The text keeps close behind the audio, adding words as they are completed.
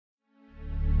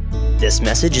This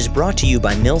message is brought to you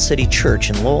by Mill City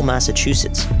Church in Lowell,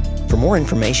 Massachusetts. For more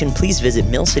information, please visit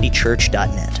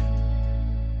millcitychurch.net.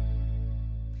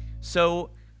 So,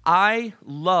 I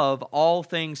love all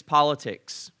things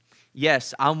politics.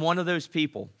 Yes, I'm one of those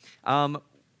people.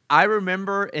 I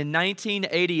remember in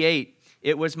 1988,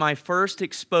 it was my first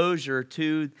exposure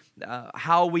to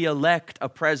how we elect a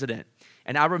president.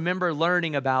 And I remember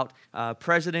learning about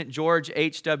President George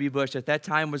H.W. Bush. At that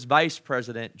time was Vice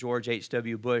President George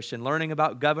H.W. Bush, and learning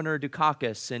about Governor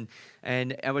Dukakis.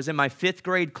 And I was in my fifth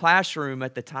grade classroom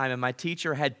at the time, and my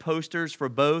teacher had posters for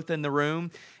both in the room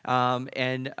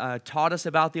and taught us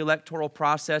about the electoral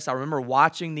process. I remember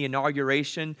watching the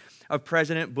inauguration of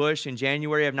President Bush in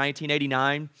January of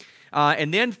 1989.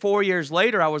 And then 4 years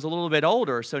later, I was a little bit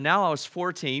older, so now I was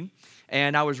 14.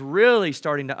 And I was really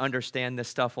starting to understand this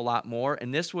stuff a lot more.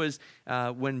 And this was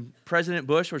when President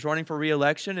Bush was running for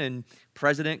re-election and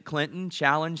President Clinton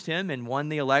challenged him and won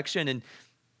the election. And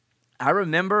I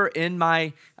remember in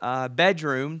my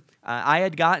bedroom, I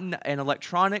had gotten an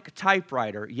electronic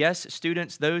typewriter. Yes,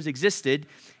 students, those existed.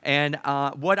 And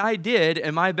what I did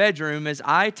in my bedroom is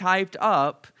I typed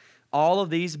up all of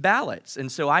these ballots. And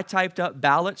so I typed up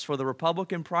ballots for the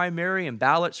Republican primary and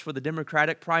ballots for the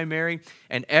Democratic primary,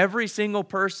 and every single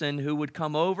person who would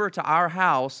come over to our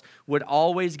house would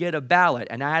always get a ballot.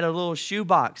 And I had a little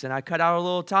shoebox, and I cut out a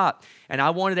little top, and I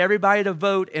wanted everybody to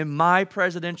vote in my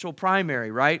presidential primary,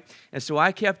 right? And so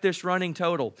I kept this running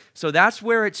total. So that's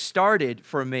where it started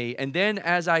for me. And then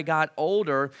as I got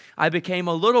older, I became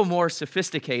a little more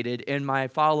sophisticated in my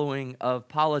following of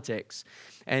politics.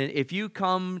 And if you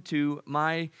come to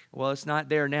it's not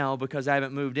there now because I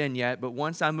haven't moved in yet, but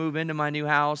once I move into my new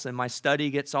house and my study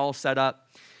gets all set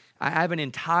up, I have an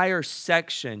entire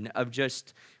section of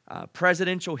just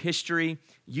presidential history,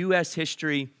 U.S.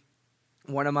 history.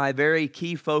 One of my very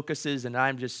key focuses, and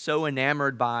I'm just so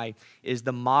enamored by, is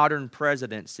the modern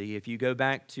presidency. If you go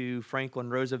back to Franklin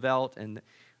Roosevelt and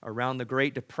around the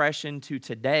Great Depression to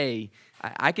today,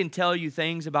 I can tell you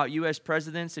things about U.S.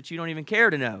 presidents that you don't even care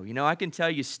to know. You know, I can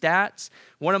tell you stats.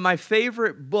 One of my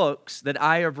favorite books that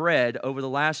I have read over the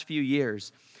last few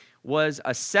years was a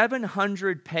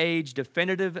 700-page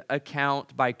definitive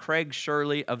account by Craig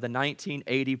Shirley of the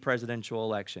 1980 presidential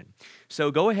election.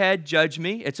 So go ahead, judge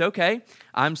me. It's okay.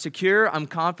 I'm secure. I'm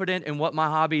confident in what my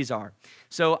hobbies are.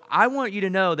 So I want you to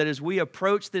know that as we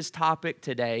approach this topic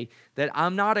today, that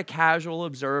I'm not a casual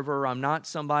observer. I'm not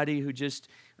somebody who just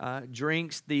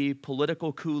drinks the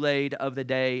political Kool-Aid of the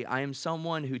day. I am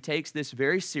someone who takes this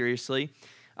very seriously.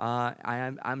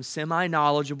 I'm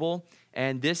semi-knowledgeable,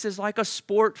 and this is like a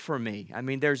sport for me. I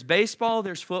mean, there's baseball,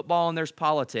 there's football, and there's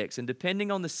politics. And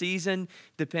depending on the season,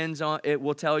 it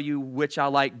will tell you which I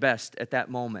like best at that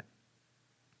moment.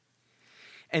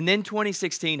 And then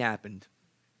 2016 happened.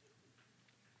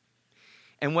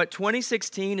 And what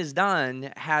 2016 has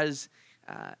done has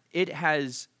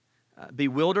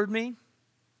bewildered me.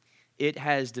 It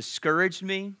has discouraged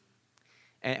me.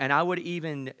 And I would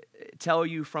even tell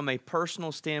you from a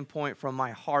personal standpoint, from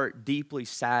my heart, deeply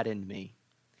saddened me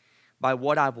by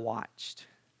what I've watched.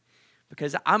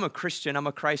 Because I'm a Christian, I'm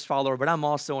a Christ follower, but I'm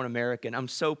also an American. I'm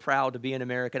so proud to be an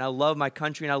American. I love my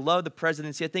country, and I love the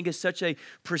presidency. I think it's such a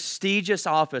prestigious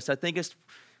office. I think it's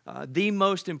the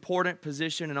most important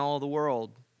position in all of the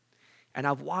world. And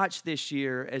I've watched this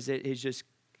year as it has just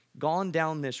gone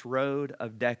down this road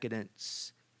of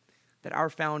decadence that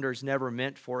our founders never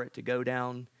meant for it to go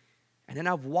down. And then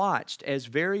I've watched as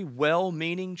very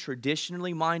well-meaning,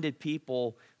 traditionally minded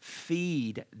people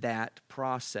feed that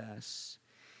process.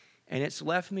 And it's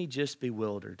left me just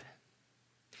bewildered.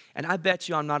 And I bet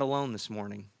you I'm not alone this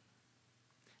morning.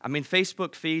 I mean,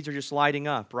 Facebook feeds are just lighting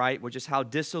up, right? With just how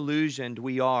disillusioned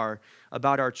we are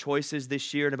about our choices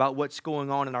this year and about what's going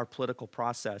on in our political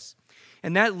process.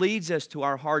 And that leads us to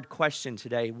our hard question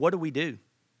today. What do we do?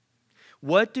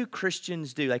 What do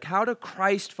Christians do? Like, how do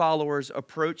Christ followers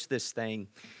approach this thing?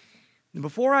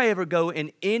 Before I ever go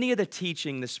in any of the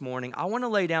teaching this morning, I want to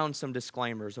lay down some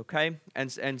disclaimers, okay?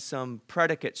 And some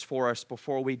predicates for us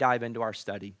before we dive into our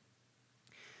study.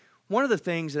 One of the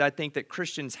things that I think that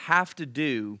Christians have to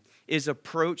do is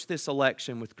approach this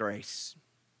election with grace.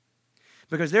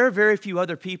 Because there are very few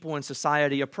other people in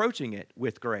society approaching it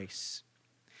with grace.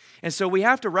 And so we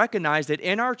have to recognize that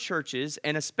in our churches,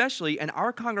 and especially in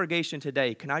our congregation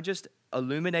today, can I just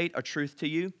illuminate a truth to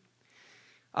you?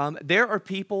 There are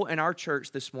people in our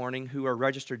church this morning who are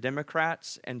registered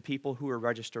Democrats and people who are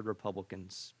registered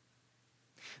Republicans.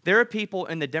 There are people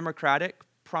in the Democratic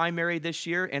primary this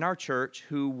year in our church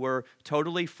who were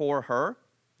totally for her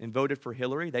and voted for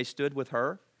Hillary. They stood with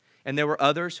her. And there were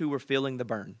others who were feeling the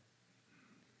burn.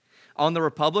 On the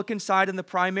Republican side in the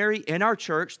primary, in our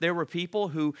church, there were people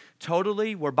who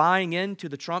totally were buying into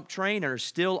the Trump train and are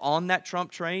still on that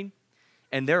Trump train.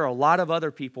 And there are a lot of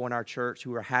other people in our church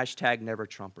who are hashtag never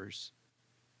Trumpers.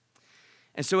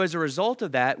 And so as a result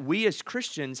of that, we as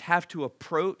Christians have to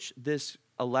approach this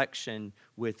election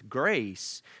with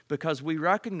grace, because we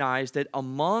recognize that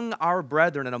among our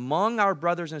brethren and among our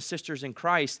brothers and sisters in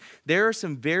Christ, there are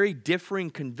some very differing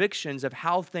convictions of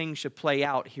how things should play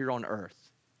out here on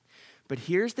earth. But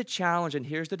here's the challenge and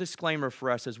here's the disclaimer for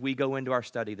us as we go into our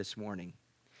study this morning.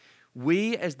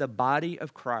 We as the body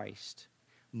of Christ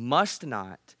must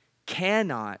not,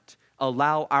 cannot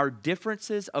allow our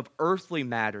differences of earthly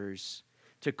matters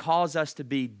to cause us to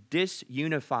be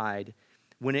disunified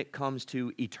when it comes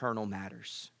to eternal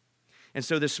matters. And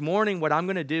so this morning, what I'm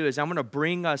going to do is I'm going to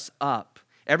bring us up.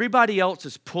 Everybody else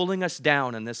is pulling us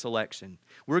down in this election.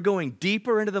 We're going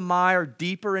deeper into the mire,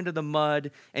 deeper into the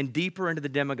mud, and deeper into the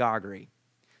demagoguery.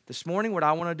 This morning, what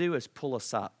I want to do is pull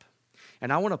us up.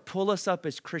 And I want to pull us up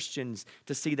as Christians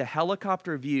to see the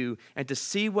helicopter view and to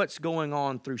see what's going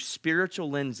on through spiritual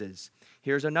lenses.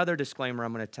 Here's another disclaimer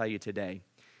I'm going to tell you today.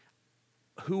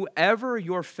 Whoever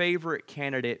your favorite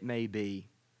candidate may be,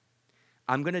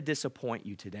 I'm going to disappoint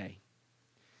you today.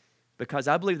 Because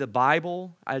I believe the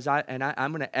Bible, I'm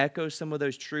going to echo some of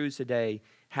those truths today,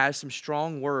 has some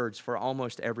strong words for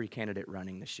almost every candidate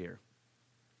running this year.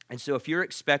 And so if you're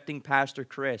expecting Pastor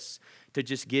Chris to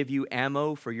just give you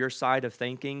ammo for your side of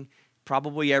thinking,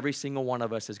 probably every single one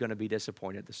of us is going to be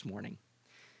disappointed this morning.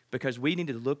 Because we need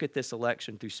to look at this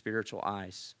election through spiritual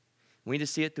eyes. We need to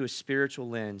see it through a spiritual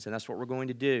lens, and that's what we're going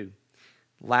to do.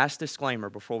 Last disclaimer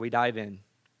before we dive in.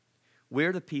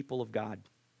 We're the people of God.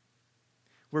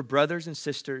 We're brothers and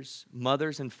sisters,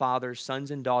 mothers and fathers,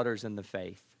 sons and daughters in the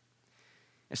faith.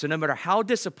 And so no matter how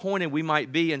disappointed we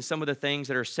might be in some of the things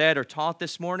that are said or taught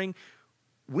this morning,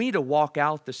 we need to walk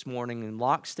out this morning in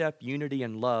lockstep unity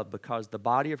and love, because the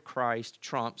body of Christ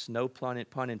trumps, no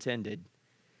pun intended,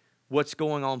 what's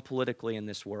going on politically in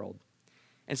this world.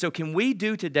 And so can we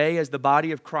do today as the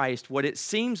body of Christ what it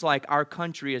seems like our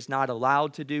country is not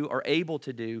allowed to do or able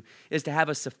to do, is to have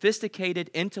a sophisticated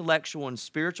intellectual and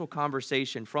spiritual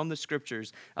conversation from the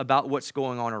Scriptures about what's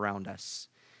going on around us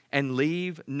and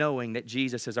leave knowing that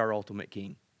Jesus is our ultimate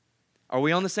King. Are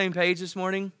we on the same page this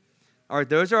morning? All right,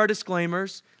 those are our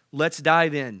disclaimers. Let's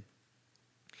dive in.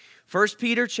 1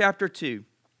 Peter chapter 2.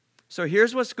 So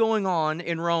here's what's going on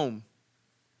in Rome.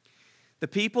 The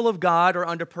people of God are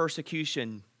under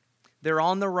persecution. They're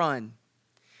on the run.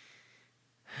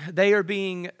 They are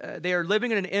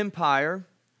living in an empire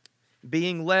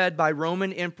being led by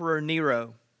Roman Emperor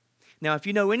Nero. Now, if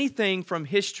you know anything from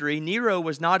history, Nero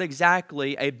was not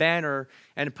exactly a banner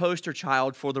and a poster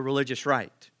child for the religious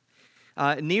right.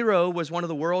 Nero was one of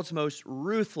the world's most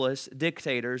ruthless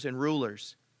dictators and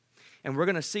rulers. And we're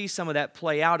going to see some of that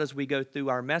play out as we go through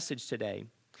our message today.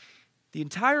 The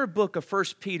entire book of 1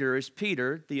 Peter is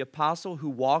Peter, the apostle who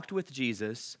walked with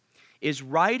Jesus, is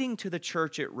writing to the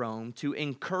church at Rome to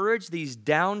encourage these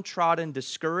downtrodden,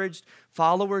 discouraged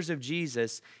followers of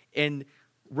Jesus in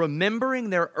remembering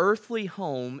their earthly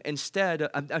home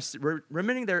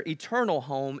remembering their eternal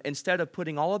home instead of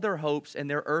putting all of their hopes in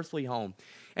their earthly home.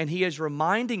 And he is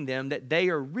reminding them that they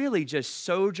are really just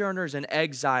sojourners and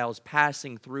exiles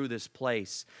passing through this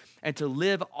place, and to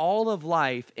live all of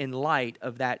life in light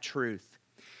of that truth.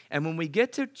 And when we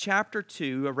get to chapter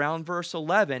 2, around verse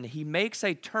 11, he makes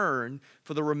a turn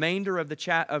for the remainder of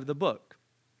the book.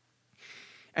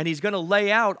 And he's going to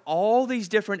lay out all these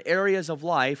different areas of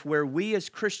life where we as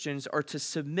Christians are to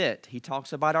submit. He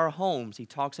talks about our homes. He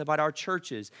talks about our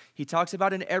churches. He talks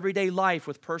about an everyday life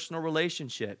with personal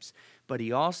relationships. But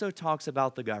he also talks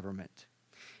about the government.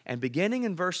 And beginning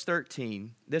in verse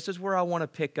 13, this is where I want to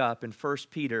pick up in 1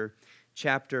 Peter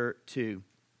chapter 2.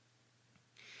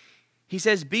 He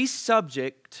says, "Be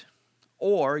subject,"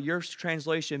 or your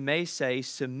translation may say,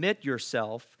 "submit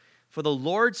yourself for the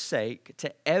Lord's sake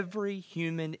to every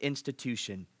human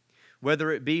institution,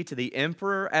 whether it be to the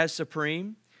emperor as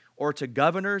supreme, or to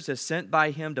governors as sent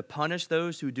by him to punish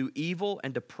those who do evil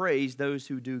and to praise those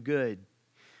who do good.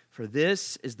 For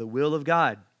this is the will of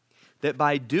God, that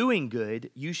by doing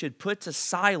good you should put to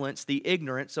silence the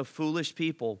ignorance of foolish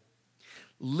people.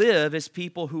 Live as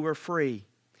people who are free,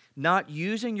 not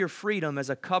using your freedom as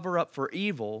a cover-up for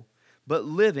evil, but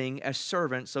living as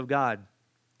servants of God.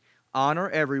 Honor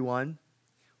everyone,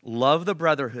 love the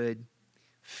brotherhood,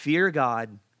 fear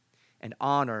God, and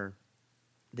honor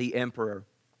the emperor."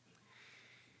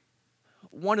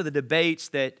 One of the debates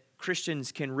that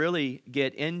Christians can really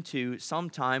get into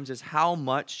sometimes is how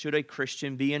much should a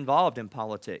Christian be involved in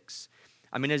politics?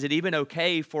 I mean, is it even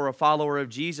okay for a follower of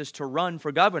Jesus to run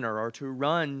for governor or to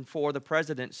run for the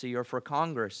presidency or for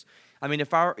Congress? I mean,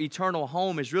 if our eternal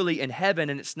home is really in heaven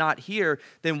and it's not here,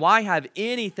 then why have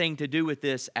anything to do with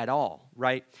this at all,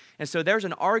 right? And so there's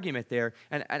an argument there,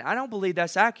 and I don't believe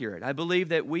that's accurate. I believe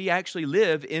that we actually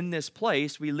live in this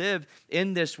place, we live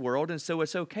in this world, and so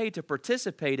it's okay to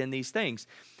participate in these things.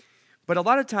 But a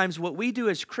lot of times what we do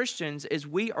as Christians is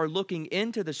we are looking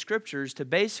into the Scriptures to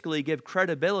basically give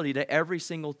credibility to every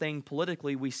single thing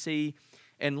politically we see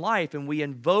in life, and we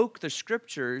invoke the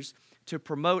Scriptures to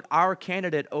promote our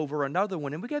candidate over another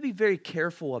one. And we got to be very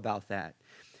careful about that.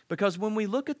 Because when we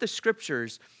look at the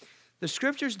Scriptures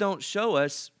don't show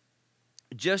us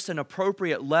just an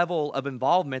appropriate level of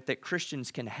involvement that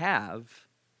Christians can have.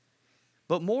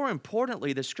 But more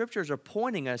importantly, the Scriptures are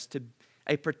pointing us to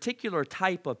a particular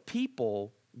type of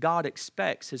people God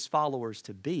expects His followers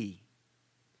to be.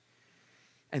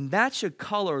 And that should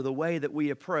color the way that we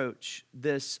approach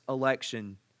this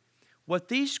election. What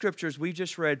these Scriptures we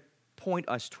just read point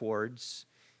us towards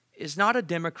is not a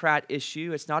Democrat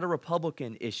issue. It's not a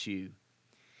Republican issue.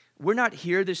 We're not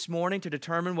here this morning to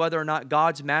determine whether or not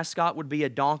God's mascot would be a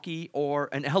donkey or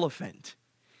an elephant.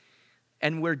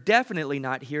 And we're definitely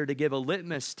not here to give a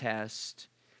litmus test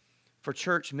for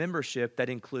church membership that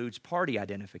includes party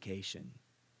identification.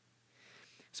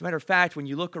 As a matter of fact, when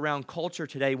you look around culture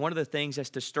today, one of the things that's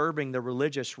disturbing the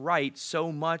religious right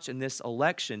so much in this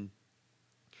election,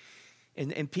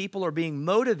 and people are being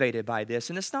motivated by this,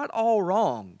 and it's not all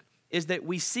wrong, is that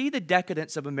we see the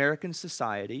decadence of American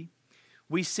society.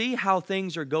 We see how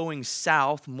things are going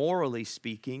south, morally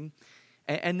speaking,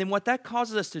 and then what that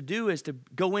causes us to do is to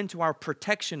go into our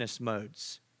protectionist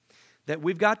modes, that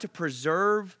we've got to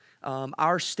preserve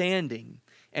our standing.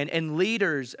 And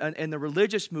leaders in the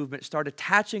religious movement start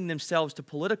attaching themselves to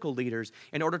political leaders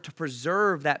in order to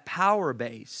preserve that power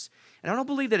base. And I don't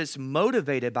believe that it's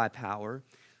motivated by power,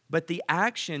 but the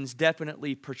actions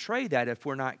definitely portray that if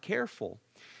we're not careful.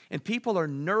 And people are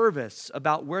nervous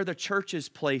about where the church's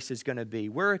place is going to be,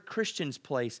 where a Christian's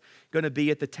place going to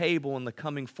be at the table in the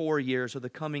coming 4 years or the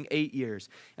coming 8 years.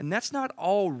 And that's not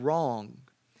all wrong.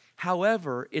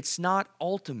 However, it's not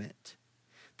ultimate.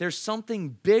 There's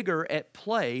something bigger at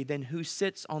play than who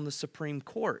sits on the Supreme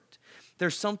Court.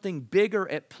 There's something bigger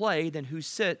at play than who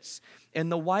sits in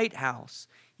the White House.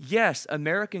 Yes,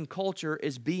 American culture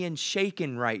is being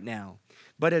shaken right now.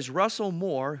 But as Russell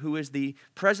Moore, who is the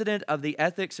president of the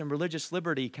Ethics and Religious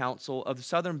Liberty Council of the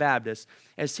Southern Baptists,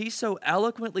 as he so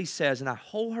eloquently says, and I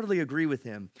wholeheartedly agree with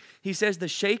him, he says the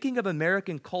shaking of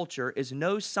American culture is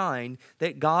no sign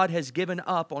that God has given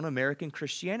up on American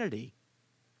Christianity.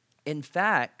 In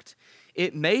fact,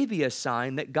 it may be a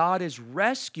sign that God is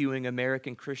rescuing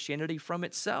American Christianity from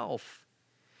itself.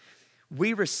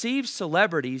 We receive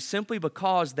celebrities simply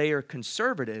because they are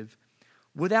conservative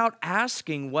without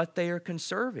asking what they are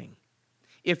conserving.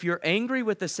 If you're angry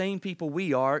with the same people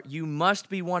we are, you must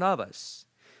be one of us.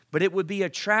 But it would be a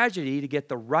tragedy to get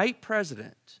the right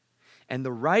president and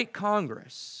the right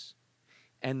Congress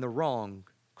and the wrong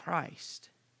Christ.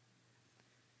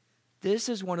 This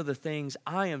is one of the things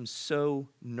I am so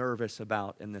nervous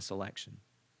about in this election.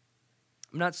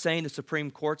 I'm not saying the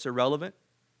Supreme Court's irrelevant.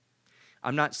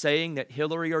 I'm not saying that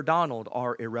Hillary or Donald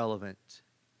are irrelevant.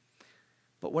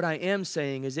 But what I am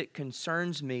saying is it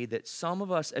concerns me that some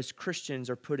of us as Christians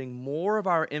are putting more of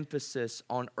our emphasis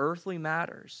on earthly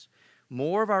matters,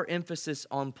 more of our emphasis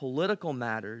on political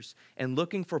matters, and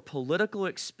looking for political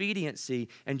expediency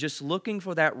and just looking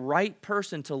for that right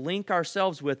person to link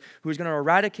ourselves with who's going to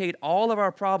eradicate all of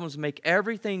our problems and make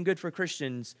everything good for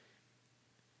Christians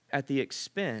at the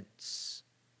expense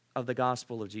of the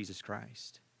gospel of Jesus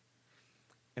Christ.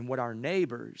 And what our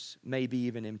neighbors may be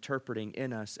even interpreting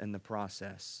in us in the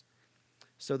process.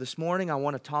 So this morning I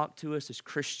want to talk to us as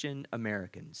Christian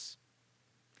Americans,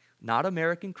 not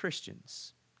American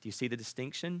Christians. Do you see the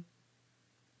distinction?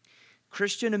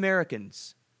 Christian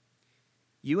Americans,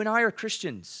 you and I are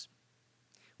Christians.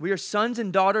 We are sons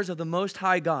and daughters of the Most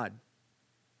High God.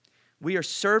 We are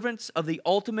servants of the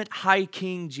ultimate High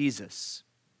King Jesus.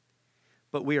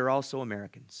 But we are also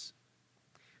Americans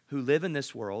who live in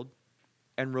this world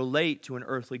and relate to an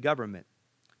earthly government.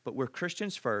 But we're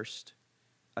Christians first,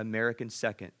 Americans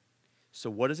second.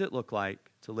 So what does it look like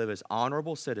to live as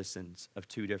honorable citizens of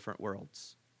two different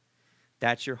worlds?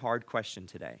 That's your hard question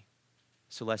today.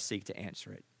 So let's seek to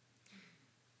answer it.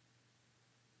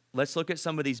 Let's look at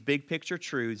some of these big picture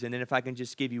truths, and then if I can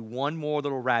just give you one more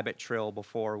little rabbit trail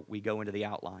before we go into the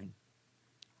outline.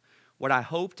 What I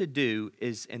hope to do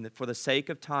is, for the sake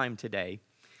of time today,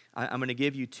 I'm going to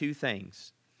give you two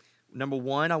things. Number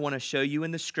one, I want to show you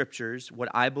in the scriptures what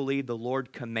I believe the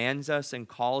Lord commands us and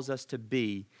calls us to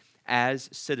be as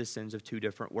citizens of two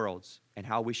different worlds, and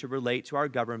how we should relate to our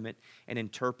government and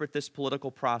interpret this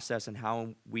political process and how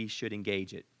we should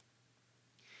engage it.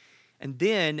 And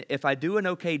then, if I do an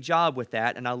okay job with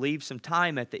that and I leave some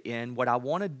time at the end, what I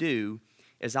want to do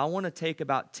is I want to take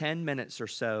about 10 minutes or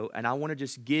so and I want to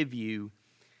just give you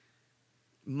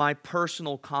my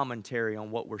personal commentary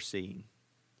on what we're seeing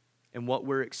and what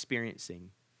we're experiencing,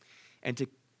 and to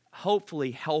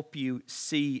hopefully help you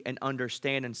see and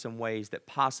understand in some ways that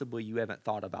possibly you haven't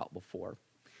thought about before.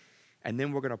 And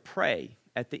then we're going to pray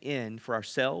at the end for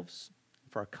ourselves,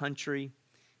 for our country,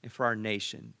 and for our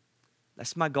nation.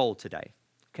 That's my goal today,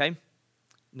 okay?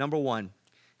 Number one,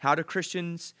 how do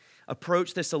Christians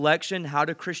approach this election? How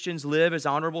do Christians live as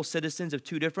honorable citizens of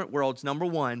two different worlds? Number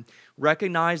one,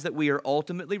 recognize that we are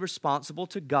ultimately responsible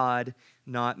to God,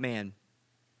 not man.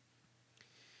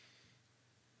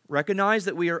 Recognize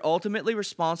that we are ultimately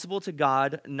responsible to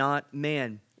God, not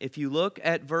man. If you look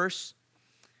at verse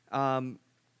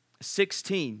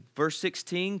 16, verse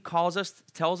 16 tells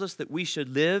us that we should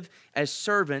live as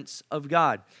servants of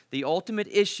God. The ultimate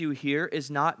issue here is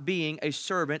not being a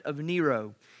servant of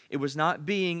Nero. It was not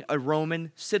being a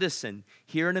Roman citizen.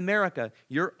 Here in America,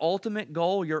 your ultimate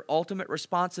goal, your ultimate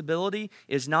responsibility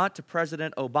is not to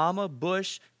President Obama,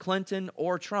 Bush, Clinton,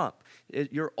 or Trump.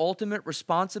 Your ultimate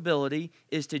responsibility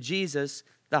is to Jesus,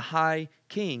 the High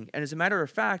King. And as a matter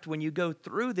of fact, when you go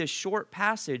through this short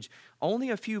passage, only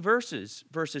a few verses,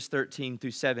 verses 13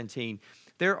 through 17,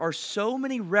 there are so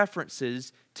many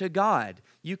references to God.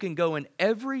 You can go in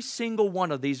every single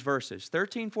one of these verses,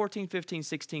 13, 14, 15,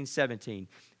 16, 17.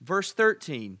 Verse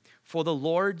 13, for the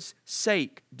Lord's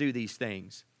sake do these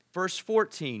things. Verse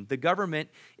 14, the government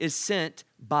is sent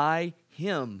by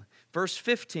Him. Verse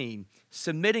 15,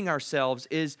 submitting ourselves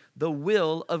is the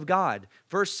will of God.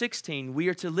 Verse 16, we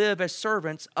are to live as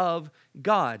servants of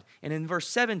God. And in verse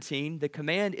 17, the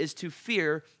command is to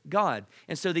fear God.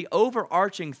 And so the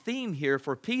overarching theme here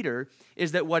for Peter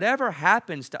is that whatever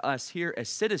happens to us here as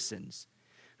citizens,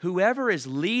 whoever is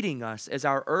leading us as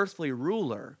our earthly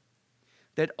ruler,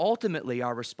 that ultimately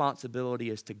our responsibility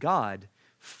is to God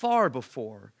far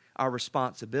before our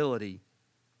responsibility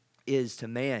is to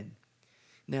man.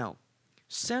 Now,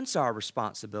 since our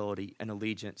responsibility and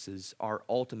allegiances are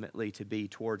ultimately to be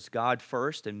towards God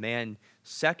first and man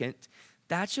second,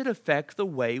 that should affect the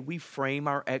way we frame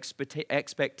our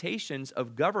expectations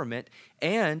of government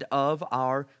and of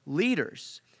our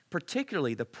leaders,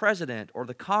 particularly the president or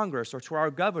the Congress or to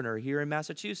our governor here in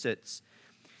Massachusetts.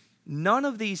 None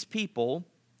of these people,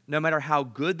 no matter how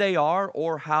good they are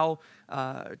or how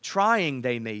trying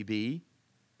they may be,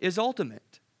 is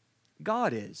ultimate.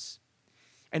 God is.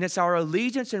 And it's our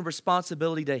allegiance and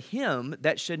responsibility to Him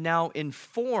that should now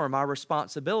inform our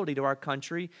responsibility to our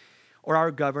country or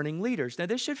our governing leaders. Now,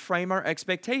 this should frame our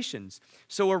expectations.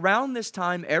 So around this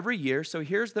time every year,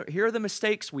 here are the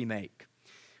mistakes we make.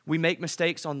 We make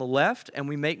mistakes on the left and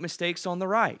we make mistakes on the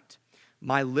right.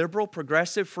 My liberal,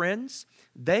 progressive friends,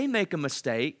 they make a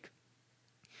mistake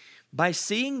by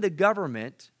seeing the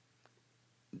government,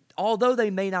 although they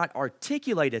may not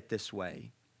articulate it this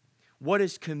way, what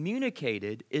is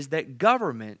communicated is that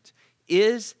government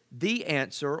is the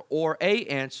answer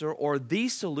or the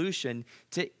solution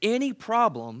to any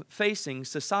problem facing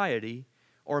society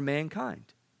or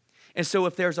mankind. And so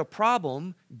if there's a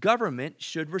problem, government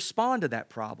should respond to that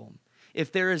problem.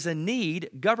 If there is a need,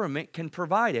 government can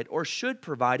provide it or should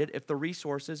provide it if the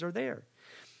resources are there.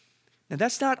 Now,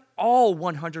 that's not all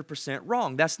 100%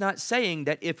 wrong. That's not saying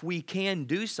that if we can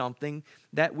do something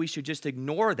that we should just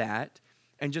ignore that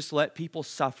and just let people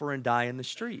suffer and die in the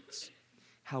streets.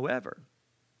 However,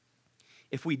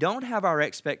 if we don't have our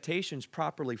expectations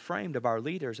properly framed of our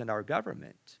leaders and our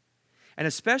government, and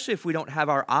especially if we don't have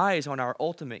our eyes on our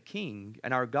ultimate King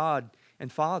and our God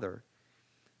and Father,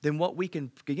 then what we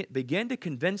can begin to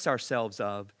convince ourselves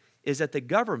of is that the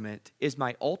government is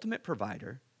my ultimate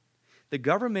provider, the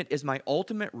government is my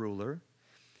ultimate ruler,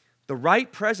 the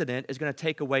right president is going to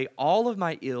take away all of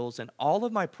my ills and all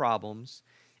of my problems,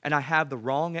 and I have the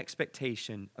wrong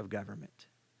expectation of government.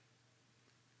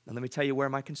 Now let me tell you where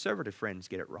my conservative friends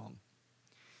get it wrong.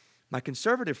 My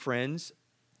conservative friends,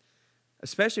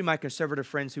 especially my conservative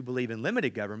friends who believe in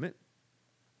limited government,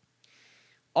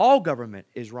 all government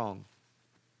is wrong.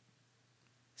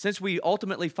 Since we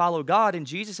ultimately follow God and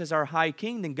Jesus as our high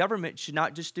king, then government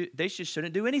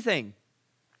shouldn't do anything.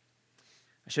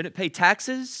 I shouldn't pay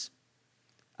taxes.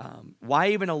 Why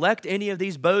even elect any of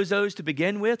these bozos to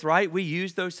begin with, right? We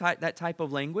use that type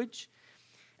of language.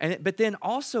 But then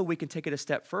also we can take it a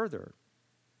step further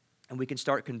and we can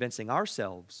start convincing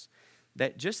ourselves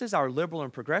that just as our liberal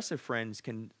and progressive friends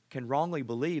can wrongly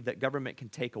believe that government can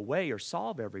take away or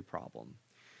solve every problem,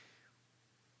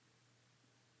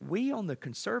 we on the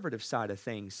conservative side of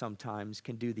things sometimes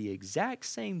can do the exact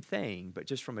same thing, but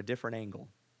just from a different angle.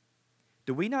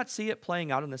 Do we not see it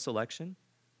playing out in this election?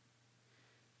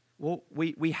 Well,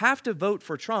 we have to vote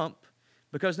for Trump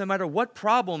because no matter what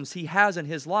problems he has in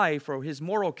his life or his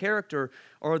moral character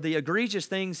or the egregious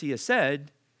things he has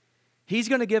said, he's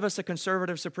going to give us a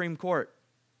conservative Supreme Court.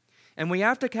 And we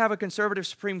have to have a conservative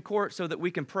Supreme Court so that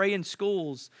we can pray in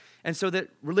schools and so that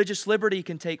religious liberty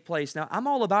can take place. Now, I'm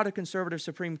all about a conservative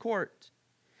Supreme Court.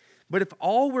 But if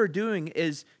all we're doing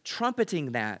is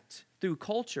trumpeting that through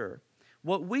culture,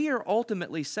 what we are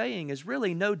ultimately saying is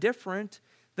really no different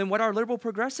than what our liberal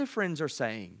progressive friends are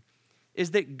saying,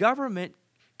 is that government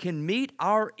can meet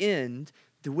our end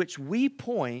to which we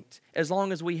point as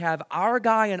long as we have our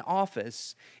guy in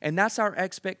office, and that's our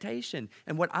expectation.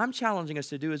 And what I'm challenging us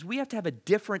to do is we have to have a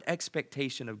different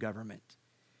expectation of government.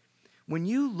 When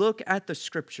you look at the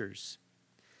scriptures,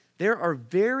 there are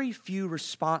very few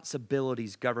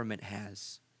responsibilities government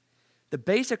has. The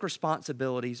basic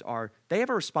responsibilities are, they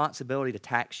have a responsibility to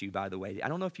tax you, by the way. I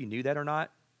don't know if you knew that or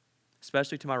not,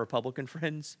 especially to my Republican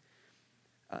friends.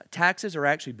 Taxes are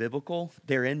actually biblical.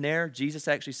 They're in there. Jesus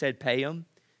actually said, pay them.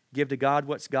 Give to God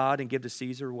what's God and give to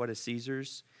Caesar what is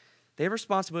Caesar's. They have a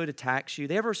responsibility to tax you.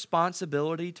 They have a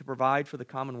responsibility to provide for the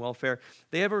common welfare.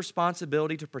 They have a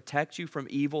responsibility to protect you from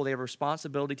evil. They have a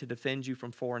responsibility to defend you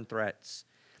from foreign threats.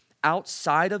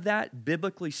 Outside of that,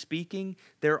 biblically speaking,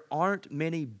 there aren't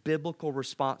many biblical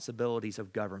responsibilities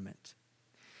of government.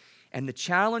 And the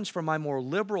challenge for my more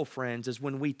liberal friends is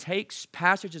when we take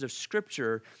passages of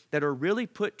Scripture that are really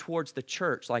put towards the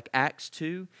church, like Acts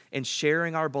 2, and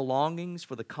sharing our belongings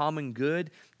for the common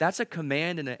good, that's a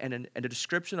command and a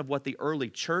description of what the early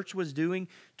church was doing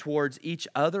towards each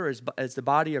other as the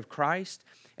body of Christ.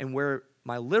 And where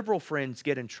my liberal friends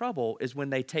get in trouble is when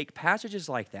they take passages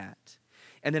like that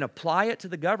and then apply it to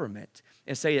the government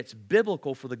and say it's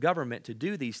biblical for the government to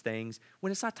do these things when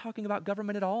it's not talking about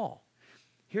government at all.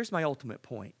 Here's my ultimate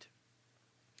point.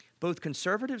 Both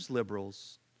conservatives,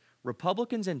 liberals,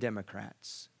 Republicans, and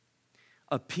Democrats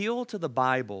appeal to the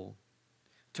Bible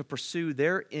to pursue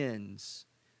their ends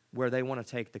where they want to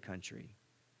take the country.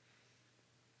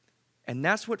 And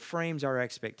that's what frames our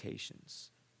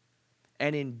expectations.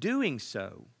 And in doing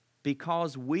so,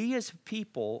 because we as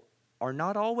people are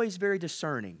not always very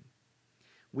discerning,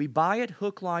 we buy it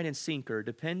hook, line, and sinker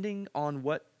depending on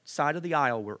what side of the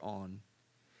aisle we're on.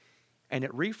 And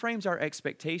it reframes our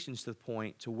expectations to the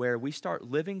point to where we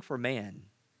start living for man.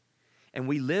 And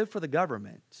we live for the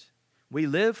government. We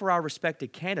live for our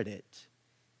respected candidate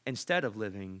instead of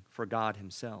living for God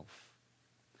himself.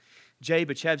 Jay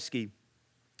Buchevsky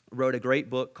wrote a great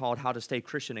book called How to Stay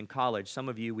Christian in College. Some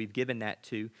of you we've given that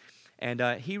to. And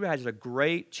he has a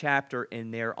great chapter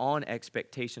in there on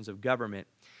expectations of government.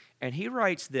 And he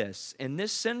writes this: in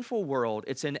this sinful world,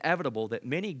 it's inevitable that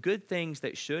many good things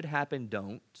that should happen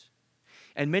don't,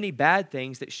 and many bad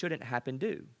things that shouldn't happen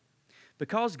do.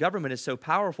 Because government is so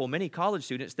powerful, many college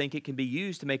students think it can be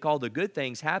used to make all the good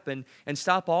things happen and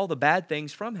stop all the bad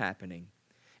things from happening.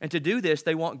 And to do this,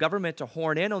 they want government to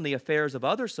horn in on the affairs of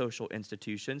other social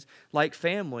institutions like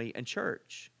family and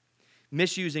church.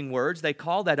 Misusing words, they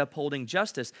call that upholding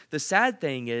justice. The sad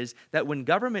thing is that when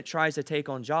government tries to take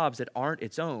on jobs that aren't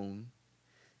its own,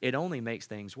 it only makes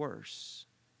things worse.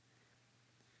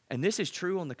 And this is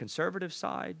true on the conservative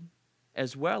side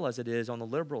as well as it is on the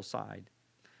liberal side.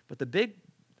 But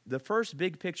the first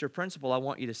big picture principle I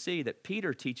want you to see that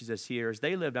Peter teaches us here as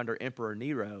they lived under Emperor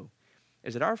Nero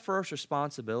is that our first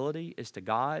responsibility is to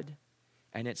God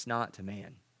and it's not to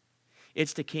man.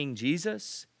 It's to King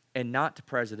Jesus and not to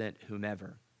President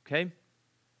whomever, okay?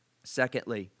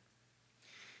 Secondly,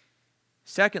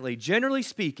 generally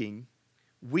speaking,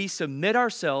 we submit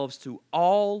ourselves to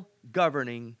all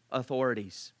governing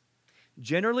authorities.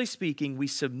 Generally speaking, we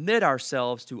submit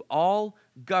ourselves to all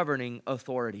governing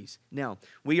authorities. Now,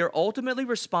 we are ultimately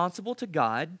responsible to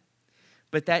God,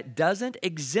 but that doesn't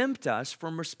exempt us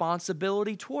from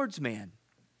responsibility towards man.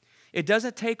 It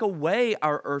doesn't take away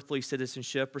our earthly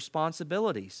citizenship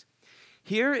responsibilities.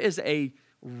 Here is a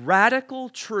radical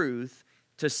truth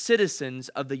to citizens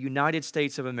of the United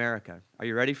States of America. Are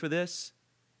you ready for this?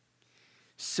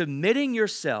 Submitting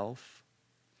yourself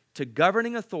to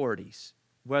governing authorities,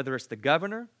 whether it's the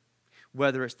governor,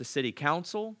 whether it's the city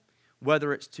council,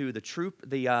 whether it's to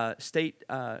the state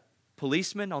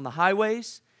policemen on the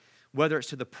highways, whether it's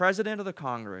to the president of the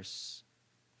Congress,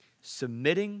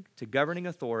 submitting to governing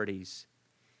authorities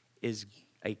is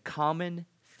a common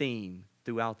theme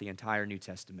throughout the entire New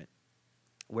Testament.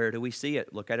 Where do we see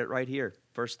it? Look at it right here.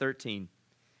 Verse 13.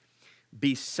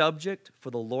 Be subject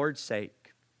for the Lord's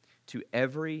sake to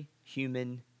every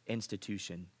human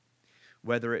institution,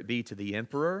 whether it be to the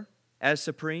emperor as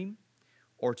supreme,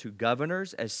 or to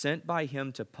governors as sent by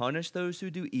him to punish those who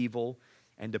do evil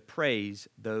and to praise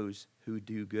those who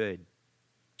do good.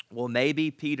 Well,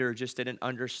 maybe Peter just didn't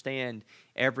understand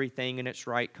everything in its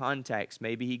right context.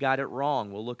 Maybe he got it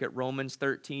wrong. We'll look at Romans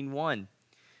 13:1.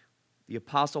 The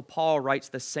Apostle Paul writes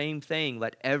the same thing.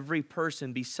 Let every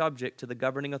person be subject to the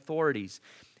governing authorities.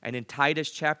 And in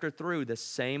Titus chapter 3, the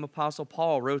same Apostle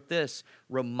Paul wrote this: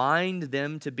 remind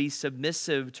them to be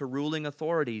submissive to ruling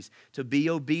authorities, to be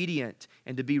obedient,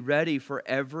 and to be ready for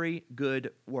every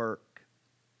good work.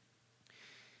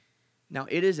 Now,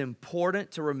 it is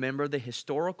important to remember the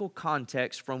historical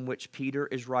context from which Peter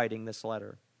is writing this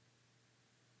letter.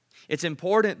 It's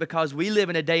important because we live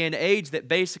in a day and age that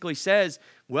basically says,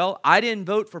 well, I didn't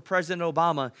vote for President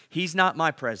Obama. He's not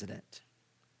my president.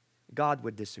 God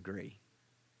would disagree.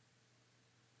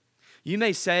 You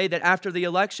may say that after the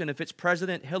election, if it's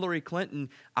President Hillary Clinton,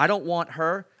 I don't want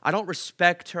her, I don't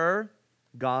respect her.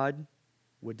 God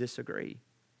would disagree.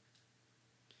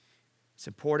 It's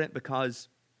important because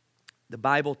the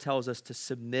Bible tells us to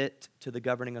submit to the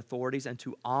governing authorities and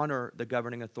to honor the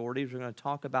governing authorities. We're going to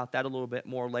talk about that a little bit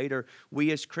more later.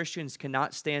 We as Christians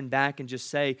cannot stand back and just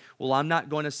say, well, I'm not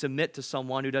going to submit to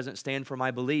someone who doesn't stand for my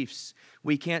beliefs.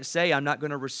 We can't say I'm not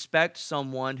going to respect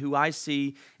someone who I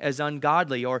see as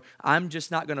ungodly, or I'm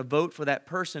just not going to vote for that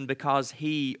person because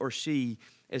he or she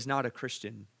is not a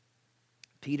Christian.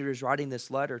 Peter is writing this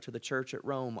letter to the church at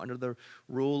Rome under the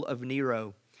rule of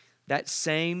Nero. That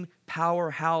same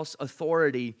powerhouse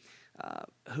authority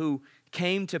who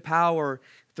came to power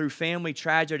through family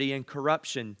tragedy and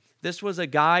corruption. This was a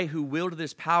guy who wielded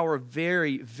this power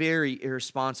very, very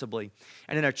irresponsibly.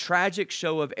 And in a tragic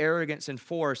show of arrogance and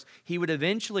force, he would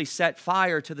eventually set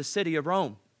fire to the city of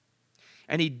Rome.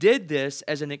 And he did this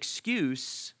as an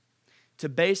excuse to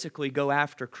basically go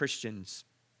after Christians.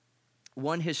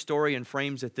 One historian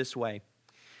frames it this way.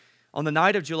 On the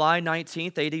night of July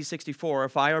 19th, AD 64, a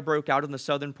fire broke out in the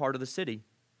southern part of the city.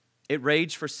 It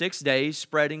raged for 6 days,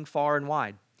 spreading far and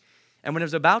wide. And when it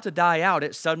was about to die out,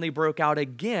 it suddenly broke out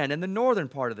again in the northern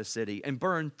part of the city and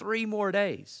burned 3 more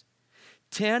days.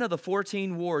 10 of the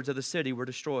 14 wards of the city were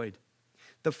destroyed.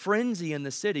 The frenzy in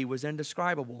the city was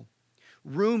indescribable.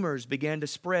 Rumors began to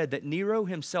spread that Nero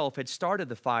himself had started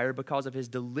the fire because of his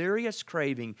delirious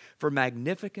craving for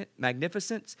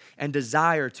magnificence and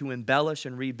desire to embellish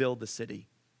and rebuild the city.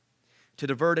 To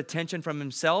divert attention from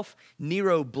himself,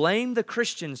 Nero blamed the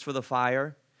Christians for the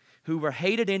fire, who were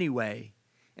hated anyway,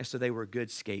 and so they were good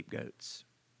scapegoats.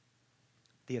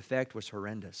 The effect was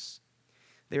horrendous.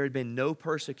 There had been no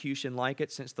persecution like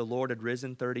it since the Lord had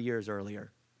risen 30 years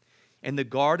earlier. In the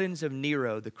gardens of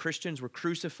Nero, the Christians were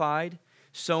crucified,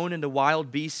 sewn into wild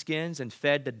beast skins and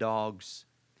fed to dogs,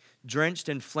 drenched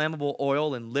in flammable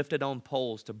oil and lifted on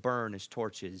poles to burn as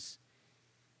torches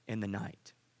in the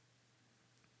night.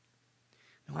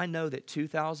 Now, I know that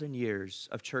 2,000 years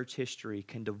of church history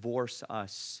can divorce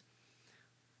us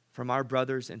from our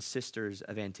brothers and sisters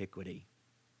of antiquity.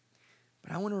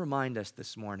 But I want to remind us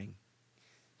this morning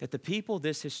that the people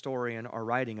this historian are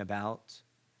writing about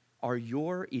are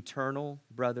your eternal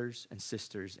brothers and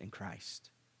sisters in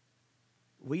Christ.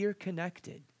 We are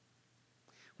connected.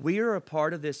 We are a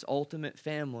part of this ultimate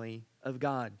family of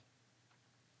God.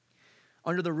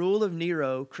 Under the rule of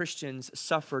Nero, Christians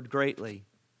suffered greatly.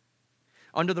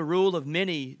 Under the rule of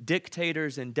many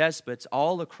dictators and despots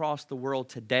all across the world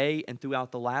today and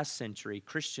throughout the last century,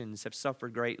 Christians have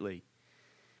suffered greatly.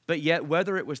 But yet,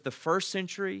 whether it was the first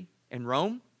century in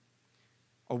Rome,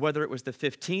 or whether it was the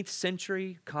 15th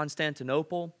century,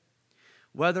 Constantinople,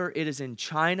 whether it is in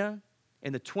China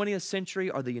in the 20th century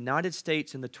or the United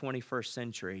States in the 21st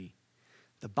century,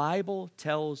 the Bible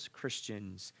tells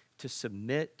Christians to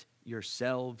submit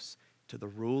yourselves to the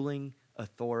ruling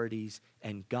authorities,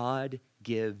 and God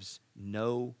gives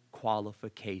no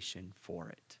qualification for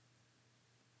it.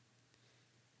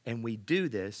 And we do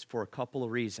this for a couple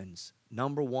of reasons.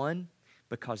 Number one,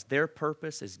 because their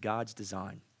purpose is God's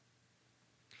design.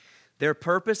 Their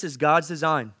purpose is God's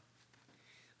design.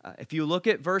 If you look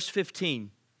at verse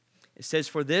 15, it says,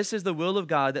 "For this is the will of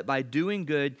God, that by doing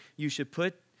good you should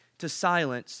put to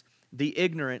silence the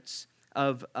ignorance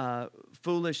of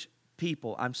foolish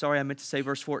people." I'm sorry, I meant to say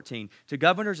verse 14. "To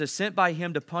governors as sent by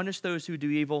him to punish those who do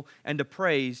evil and to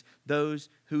praise those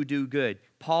who do good."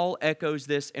 Paul echoes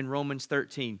this in Romans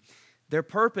 13. Their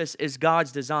purpose is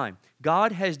God's design.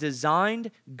 God has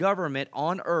designed government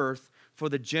on earth for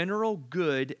the general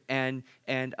good and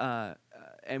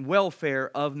and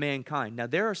welfare of mankind. Now,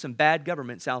 there are some bad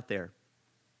governments out there.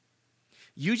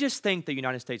 You just think the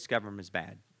United States government is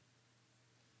bad.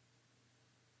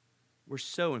 We're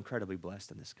so incredibly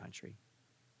blessed in this country.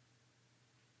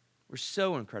 We're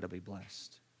so incredibly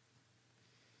blessed.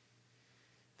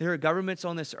 There are governments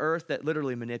on this earth that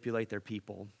literally manipulate their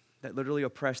people, that literally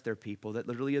oppress their people, that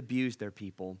literally abuse their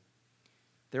people.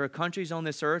 There are countries on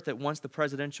this earth that once the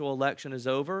presidential election is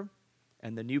over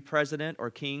and the new president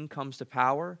or king comes to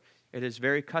power, it is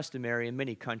very customary in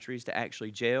many countries to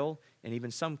actually jail and even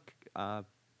some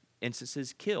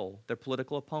instances kill their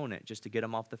political opponent just to get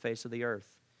them off the face of the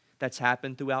earth. That's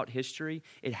happened throughout history.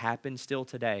 It happens still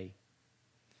today.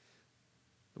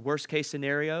 The worst case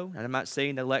scenario, and I'm not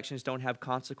saying that elections don't have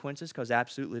consequences, because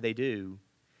absolutely they do.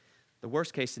 The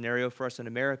worst case scenario for us in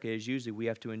America is usually we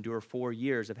have to endure 4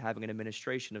 years of having an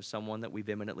administration of someone that we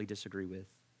vehemently disagree with.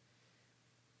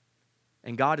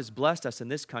 And God has blessed us in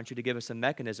this country to give us a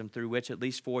mechanism through which at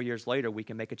least 4 years later we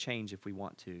can make a change if we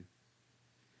want to.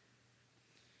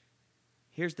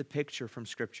 Here's the picture from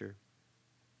Scripture.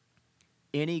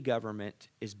 Any government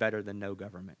is better than no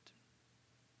government.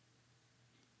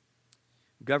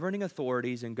 Governing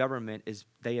authorities and government,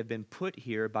 they have been put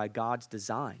here by God's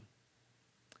design.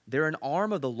 They're an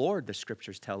arm of the Lord, the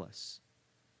Scriptures tell us.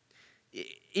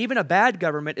 Even a bad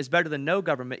government is better than no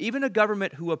government. Even a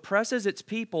government who oppresses its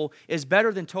people is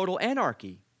better than total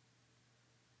anarchy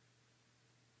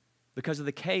because of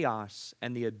the chaos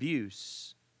and the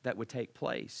abuse that would take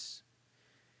place.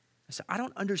 So I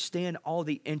don't understand all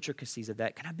the intricacies of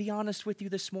that. Can I be honest with you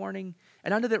this morning?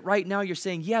 And I know that right now you're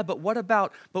saying, yeah, but what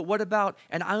about?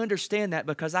 And I understand that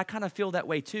because I kind of feel that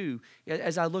way too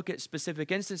as I look at specific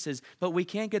instances. But we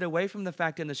can't get away from the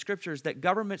fact in the Scriptures that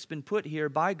government's been put here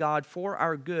by God for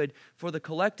our good, for the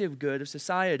collective good of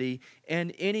society,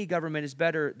 and any government is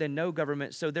better than no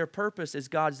government. So their purpose is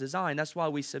God's design. That's why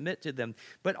we submit to them.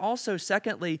 But also,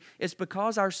 secondly, it's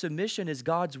because our submission is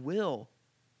God's will.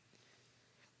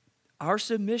 Our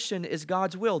submission is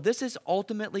God's will. This is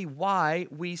ultimately why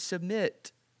we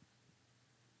submit.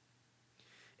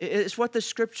 It's what the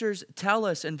Scriptures tell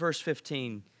us in verse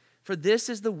 15. For this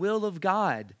is the will of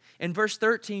God. In verse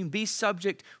 13, be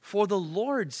subject for the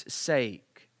Lord's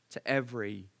sake to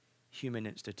every human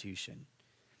institution.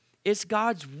 It's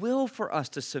God's will for us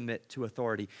to submit to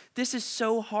authority. This is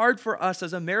so hard for us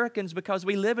as Americans because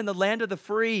we live in the land of the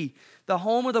free, the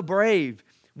home of the brave.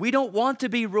 We don't want to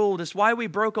be ruled. It's why we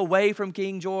broke away from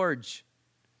King George.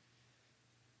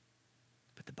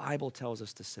 But the Bible tells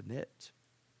us to submit.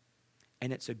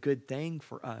 And it's a good thing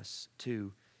for us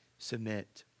to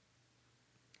submit.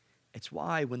 It's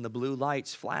why when the blue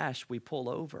lights flash, we pull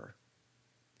over.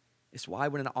 It's why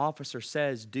when an officer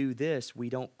says, do this, we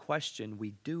don't question,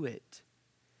 we do it.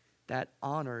 That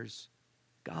honors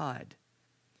God.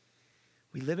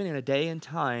 We live in a day and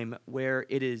time where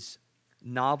it is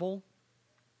novel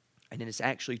and it is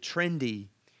actually trendy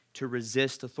to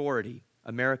resist authority.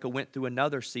 America went through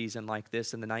another season like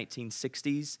this in the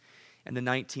 1960s and the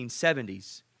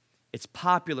 1970s. It's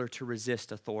popular to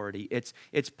resist authority.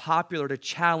 It's popular to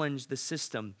challenge the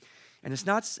system. And it's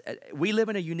not, we live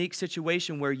in a unique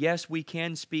situation where, yes, we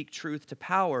can speak truth to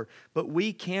power, but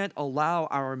we can't allow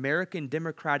our American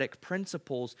democratic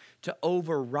principles to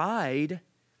override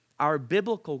our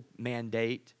biblical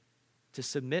mandate to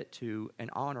submit to and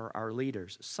honor our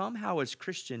leaders. Somehow as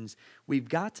Christians, we've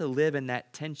got to live in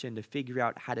that tension to figure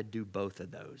out how to do both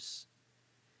of those.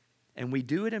 And we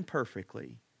do it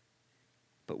imperfectly,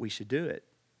 but we should do it.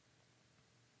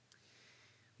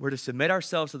 We're to submit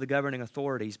ourselves to the governing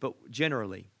authorities, but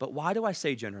generally. But why do I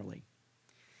say generally?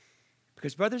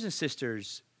 Because brothers and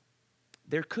sisters,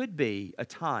 there could be a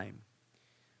time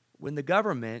when the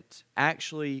government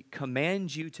actually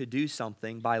commands you to do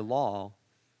something by law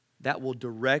that will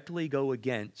directly go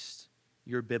against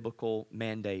your biblical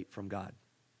mandate from God.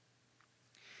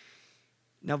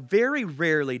 Now, very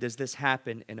rarely does this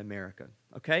happen in America,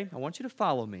 okay? I want you to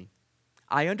follow me.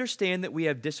 I understand that we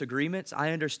have disagreements.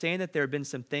 I understand that there have been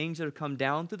some things that have come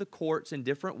down through the courts in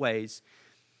different ways.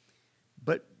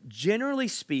 But generally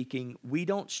speaking, we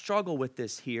don't struggle with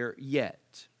this here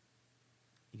yet.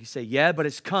 You say, yeah, but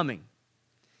it's coming.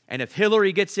 And if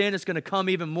Hillary gets in, it's going to come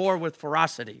even more with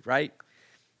ferocity, right?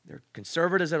 There are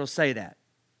conservatives that will say that.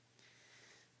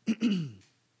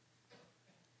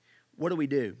 What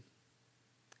do?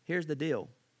 Here's the deal.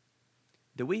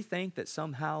 Do we think that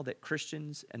somehow that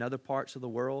Christians in other parts of the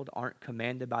world aren't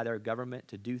commanded by their government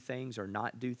to do things or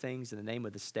not do things in the name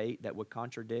of the state that would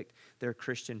contradict their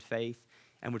Christian faith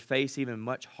and would face even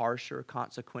much harsher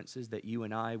consequences that you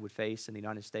and I would face in the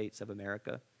United States of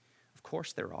America? Of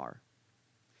course there are.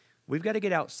 We've got to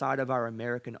get outside of our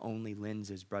American-only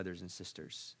lenses, brothers and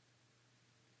sisters.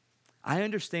 I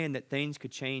understand that things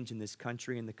could change in this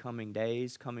country in the coming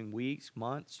days, coming weeks,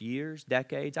 months, years,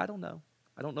 decades. I don't know.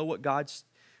 I don't know what God's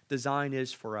design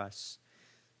is for us.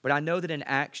 But I know that in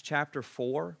Acts chapter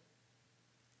 4,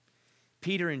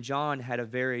 Peter and John had a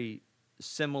very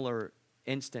similar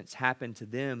instance happen to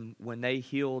them when they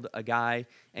healed a guy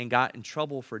and got in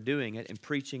trouble for doing it and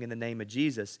preaching in the name of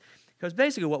Jesus. Because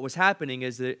basically what was happening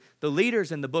is that the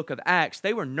leaders in the book of Acts,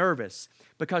 they were nervous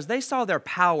because they saw their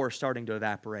power starting to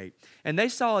evaporate. And they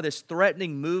saw this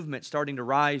threatening movement starting to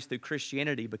rise through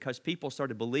Christianity because people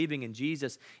started believing in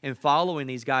Jesus and following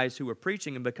these guys who were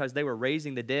preaching. And because they were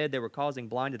raising the dead, they were causing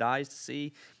blinded eyes to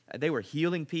see. They were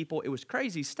healing people. It was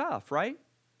crazy stuff, right?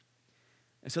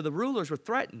 And so the rulers were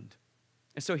threatened.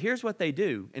 And so here's what they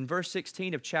do. In verse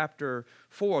 16 of chapter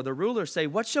 4, the rulers say,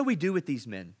 "What shall we do with these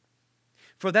men?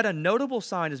 For that a notable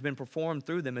sign has been performed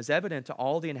through them is evident to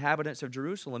all the inhabitants of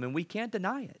Jerusalem, and we can't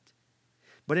deny it.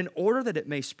 But in order that it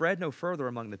may spread no further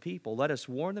among the people, let us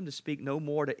warn them to speak no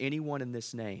more to anyone in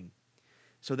this name."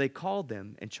 So they called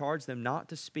them and charged them not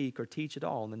to speak or teach at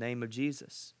all in the name of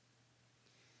Jesus.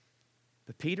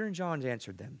 But Peter and John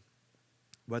answered them,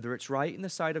 "Whether it's right in the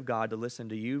sight of God to listen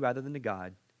to you rather than to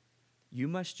God, you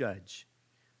must judge,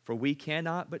 for we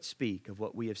cannot but speak of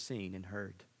what we have seen and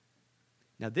heard."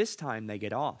 Now this time they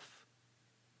get off,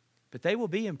 but they will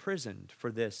be imprisoned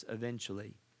for this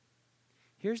eventually.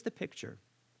 Here's the picture.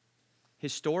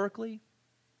 Historically,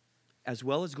 as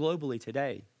well as globally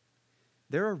today,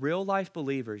 there are real-life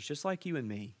believers just like you and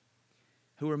me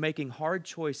who are making hard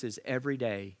choices every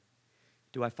day.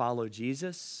 Do I follow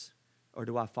Jesus or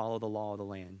do I follow the law of the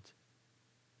land?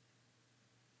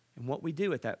 And what we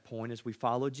do at that point is we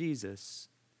follow Jesus,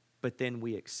 but then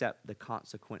we accept the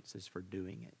consequences for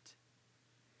doing it.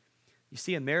 You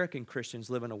see, American Christians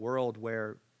live in a world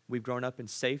where we've grown up in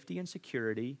safety and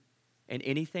security, and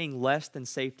anything less than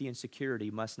safety and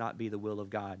security must not be the will of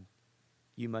God.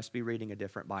 You must be reading a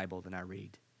different Bible than I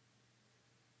read.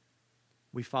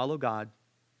 We follow God.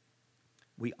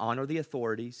 We honor the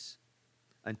authorities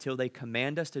until they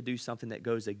command us to do something that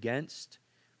goes against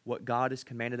what God has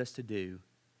commanded us to do,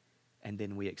 and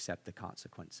then we accept the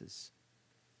consequences.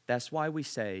 That's why we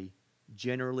say,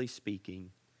 generally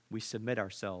speaking, we submit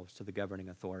ourselves to the governing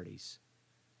authorities.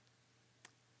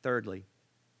 Thirdly,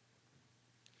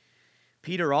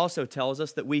 Peter also tells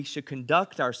us that we should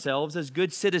conduct ourselves as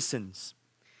good citizens.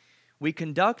 We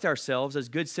conduct ourselves as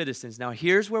good citizens. Now,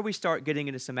 here's where we start getting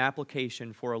into some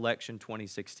application for election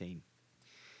 2016.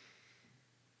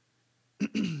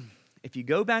 If you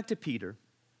go back to Peter,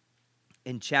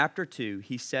 in chapter 2,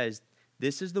 he says,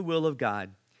 "This is the will of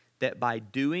God, that by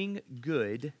doing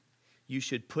good, you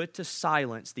should put to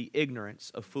silence the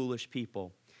ignorance of foolish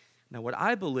people." Now, what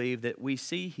I believe that we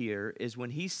see here is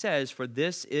when he says, "For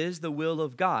this is the will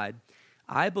of God,"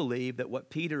 I believe that what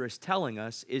Peter is telling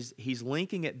us is he's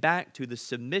linking it back to the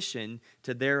submission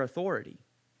to their authority.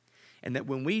 And that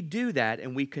when we do that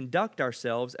and we conduct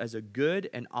ourselves as a good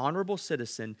and honorable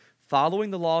citizen,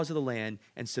 following the laws of the land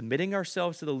and submitting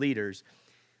ourselves to the leaders,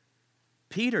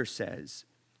 Peter says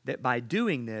that by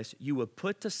doing this, you will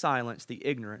put to silence the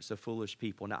ignorance of foolish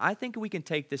people. Now, I think we can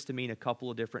take this to mean a couple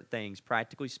of different things,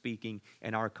 practically speaking,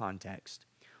 in our context.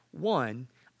 One,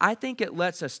 I think it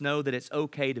lets us know that it's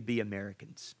okay to be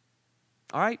Americans.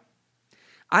 All right?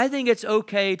 I think it's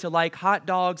okay to like hot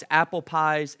dogs, apple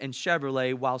pies, and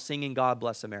Chevrolet while singing "God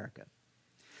Bless America."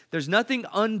 There's nothing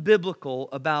unbiblical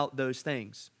about those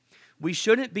things. We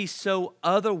shouldn't be so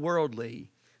otherworldly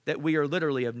that we are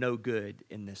literally of no good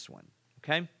in this one.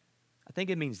 Okay? I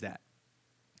think it means that.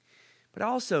 But I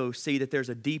also see that there's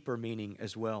a deeper meaning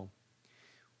as well.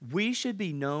 We should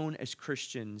be known as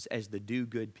Christians as the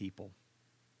do-good people.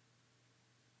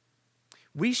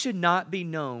 We should not be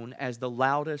known as the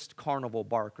loudest carnival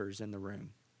barkers in the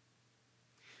room.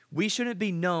 We shouldn't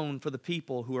be known for the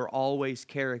people who are always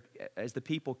as the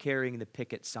people carrying the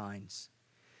picket signs.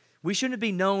 We shouldn't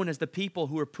be known as the people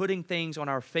who are putting things on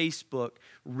our Facebook,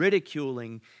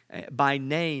 ridiculing by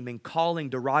name and calling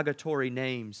derogatory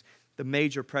names the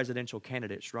major presidential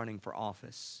candidates running for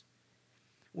office.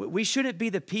 We shouldn't be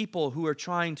the people who are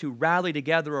trying to rally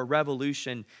together a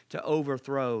revolution to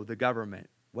overthrow the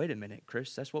government. Wait a minute,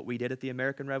 Chris, that's what we did at the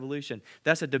American Revolution.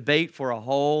 That's a debate for a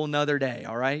whole nother day,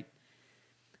 all right?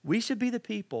 We should be the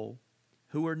people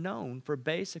who are known for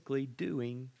basically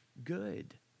doing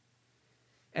good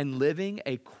and living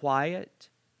a quiet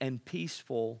and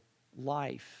peaceful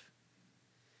life.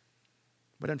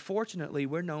 But unfortunately,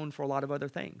 we're known for a lot of other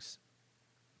things.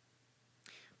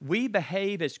 We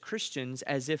behave as Christians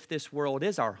as if this world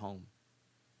is our home.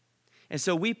 And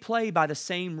so we play by the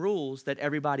same rules that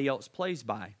everybody else plays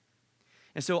by.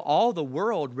 And so all the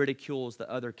world ridicules the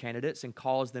other candidates and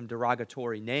calls them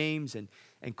derogatory names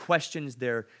and questions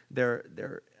their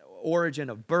origin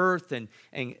of birth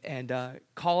and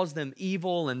calls them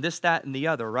evil and this, that, and the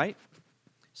other, right?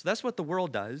 So that's what the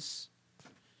world does.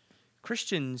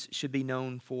 Christians should be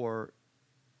known for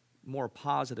more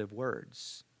positive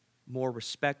words, more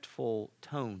respectful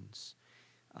tones,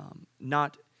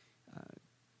 not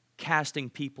casting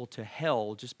people to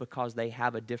hell just because they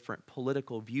have a different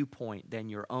political viewpoint than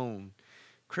your own.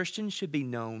 Christians should be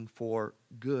known for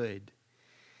good.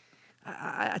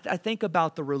 I think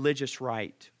about the religious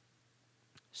right.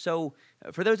 So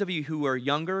for those of you who are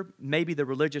younger, maybe the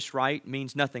religious right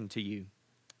means nothing to you.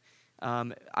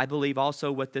 I believe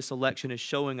also what this election is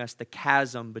showing us, the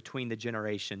chasm between the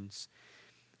generations.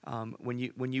 When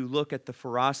you look at the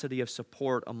ferocity of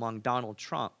support among Donald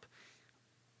Trump,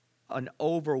 an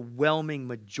overwhelming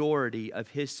majority of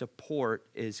his support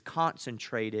is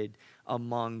concentrated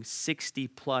among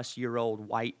 60-plus-year-old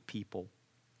white people.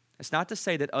 It's not to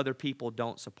say that other people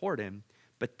don't support him,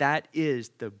 but that is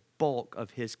the bulk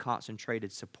of his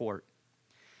concentrated support.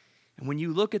 And when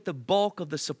you look at the bulk of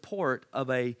the support of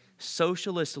a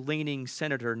socialist-leaning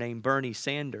senator named Bernie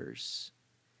Sanders,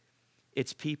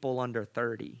 it's people under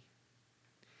 30.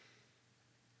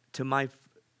 To my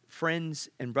friends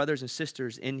and brothers and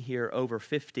sisters in here over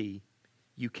 50,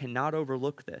 you cannot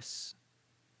overlook this.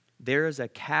 There is a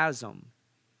chasm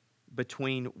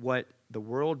between what the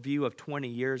worldview of 20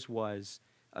 years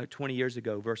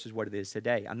ago versus what it is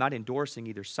today. I'm not endorsing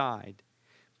either side,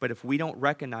 but if we don't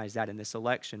recognize that in this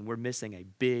election, we're missing a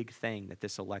big thing that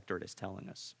this electorate is telling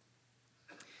us.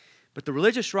 But the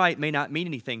religious right may not mean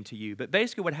anything to you. But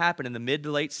basically what happened in the mid to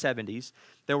late 70s,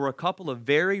 there were a couple of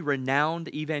very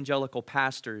renowned evangelical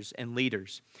pastors and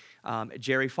leaders.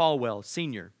 Jerry Falwell,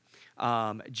 Sr.,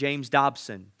 James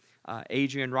Dobson,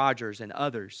 Adrian Rogers, and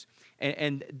others.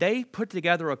 And they put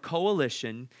together a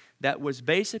coalition that was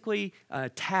basically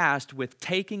tasked with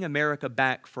taking America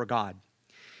back for God.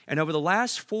 And over the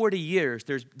last 40 years,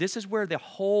 this is where the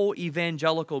whole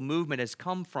evangelical movement has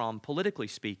come from, politically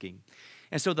speaking.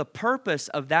 And so the purpose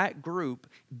of that group,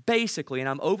 basically, and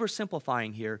I'm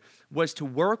oversimplifying here, was to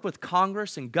work with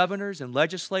Congress and governors and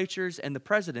legislatures and the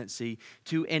presidency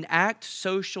to enact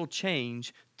social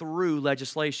change through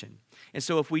legislation. And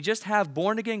so if we just have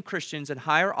born-again Christians in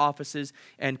higher offices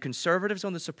and conservatives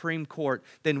on the Supreme Court,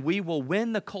 then we will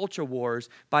win the culture wars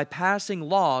by passing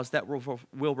laws that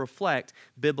will reflect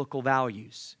biblical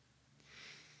values.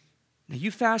 Now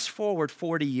you fast forward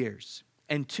 40 years.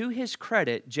 And to his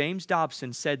credit, James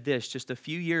Dobson said this just a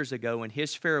few years ago in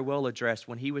his farewell address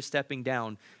when he was stepping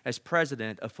down as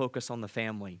president of Focus on the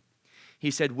Family. He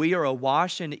said, "We are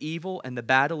awash in evil and the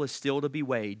battle is still to be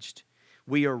waged.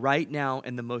 We are right now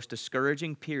in the most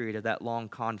discouraging period of that long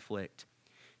conflict.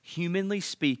 Humanly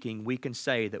speaking, we can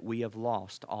say that we have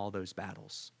lost all those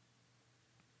battles."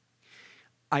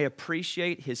 I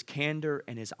appreciate his candor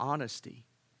and his honesty.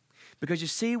 Because you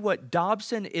see what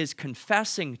Dobson is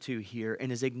confessing to here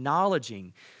and is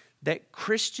acknowledging that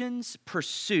Christians'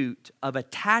 pursuit of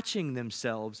attaching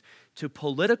themselves to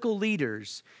political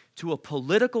leaders, to a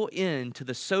political end, to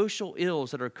the social ills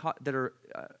that are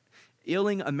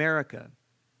ailing America,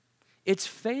 it's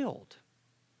failed.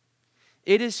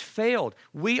 It has failed.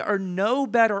 We are no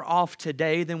better off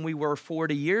today than we were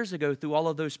 40 years ago through all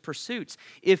of those pursuits.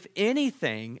 If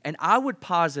anything, and I would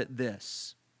posit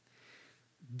this,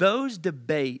 those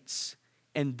debates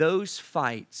and those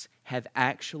fights have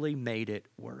actually made it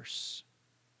worse.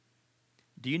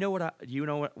 Do you know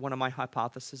what one of my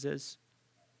hypotheses is?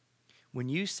 When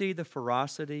you see the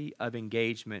ferocity of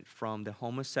engagement from the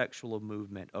homosexual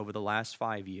movement over the last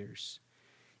 5 years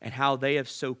and how they have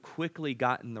so quickly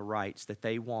gotten the rights that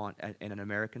they want in an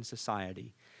American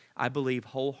society, I believe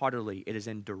wholeheartedly it is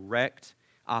in direct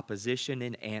opposition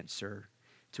and answer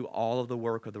to all of the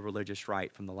work of the religious right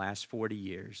from the last 40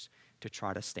 years to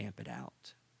try to stamp it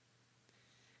out.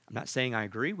 I'm not saying I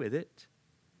agree with it.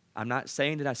 I'm not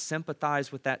saying that I sympathize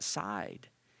with that side.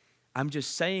 I'm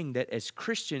just saying that as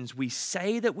Christians, we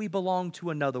say that we belong to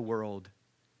another world,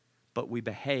 but we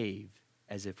behave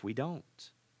as if we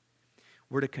don't.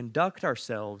 We're to conduct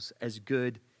ourselves as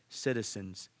good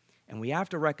citizens. And we have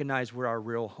to recognize where our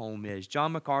real home is.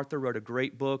 John MacArthur wrote a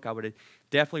great book. I would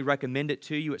definitely recommend it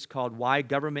to you. It's called Why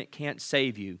Government Can't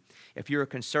Save You. If you're a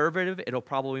conservative, it'll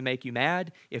probably make you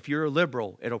mad. If you're a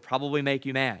liberal, it'll probably make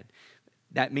you mad.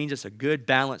 That means it's a good,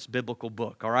 balanced biblical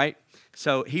book, all right?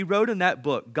 So he wrote in that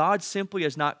book, God simply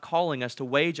is not calling us to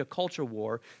wage a culture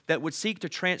war that would seek to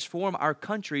transform our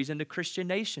countries into Christian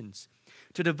nations.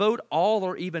 to devote all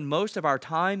or even most of our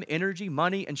time, energy,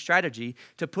 money, and strategy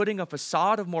to putting a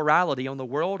facade of morality on the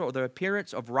world or the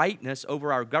appearance of rightness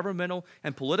over our governmental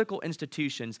and political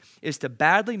institutions is to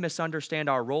badly misunderstand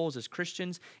our roles as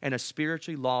Christians in a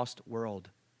spiritually lost world.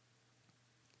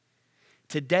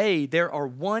 Today, there are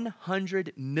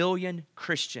 100 million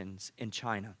Christians in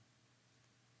China.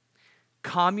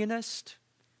 Communist,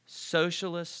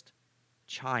 socialist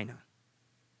China.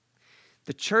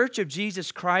 The Church of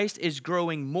Jesus Christ is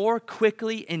growing more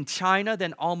quickly in China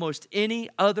than almost any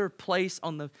other place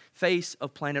on the face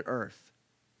of planet Earth.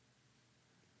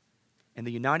 In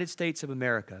the United States of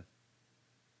America,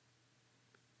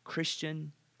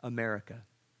 Christian America,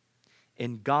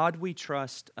 in God we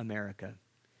trust America,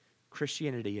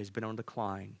 Christianity has been on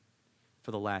decline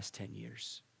for the last 10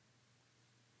 years.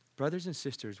 Brothers and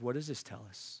sisters, what does this tell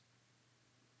us?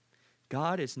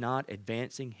 God is not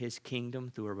advancing His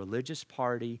kingdom through a religious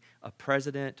party, a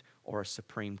president, or a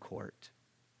Supreme Court.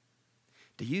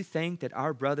 Do you think that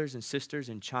our brothers and sisters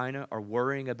in China are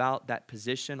worrying about that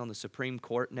position on the Supreme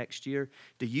Court next year?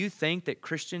 Do you think that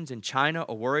Christians in China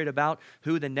are worried about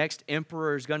who the next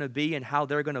emperor is going to be and how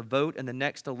they're going to vote in the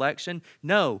next election?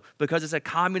 No, because it's a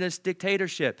communist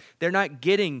dictatorship. They're not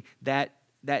getting that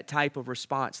type of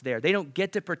response there. They don't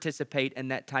get to participate in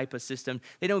that type of system.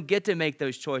 They don't get to make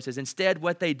those choices. Instead,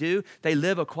 what they do, they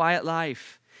live a quiet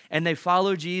life and they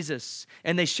follow Jesus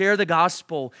and they share the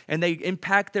gospel and they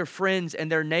impact their friends and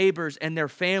their neighbors and their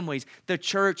families. The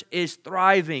church is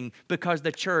thriving because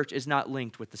the church is not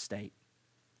linked with the state.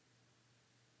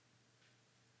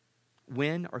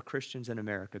 When are Christians in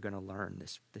America going to learn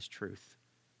this truth?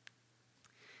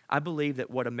 I believe that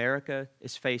what America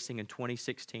is facing in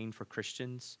 2016 for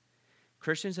Christians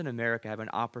in America have an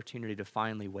opportunity to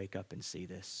finally wake up and see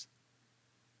this.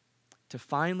 To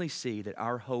finally see that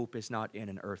our hope is not in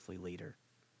an earthly leader,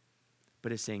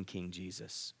 but it's in King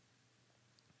Jesus.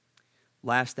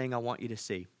 Last thing I want you to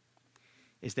see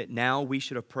is that now we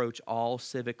should approach all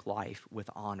civic life with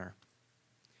honor.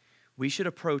 We should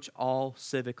approach all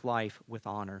civic life with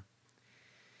honor.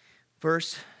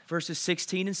 Verses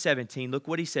 16 and 17, look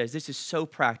what he says. This is so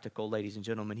practical, ladies and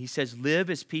gentlemen. He says, live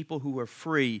as people who are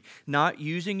free, not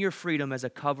using your freedom as a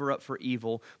cover-up for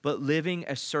evil, but living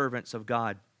as servants of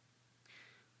God.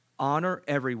 Honor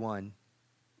everyone.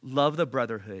 Love the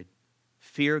brotherhood.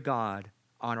 Fear God.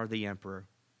 Honor the emperor.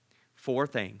 4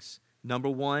 things. Number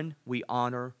 1, we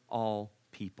honor all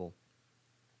people.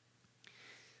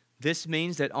 This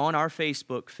means that on our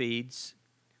Facebook feeds,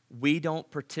 we don't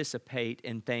participate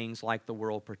in things like the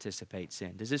world participates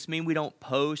in. Does this mean we don't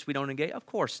post, we don't engage? Of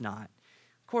course not.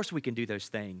 Of course we can do those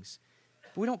things.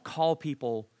 But we don't call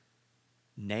people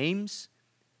names.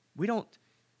 We don't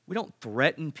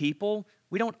threaten people.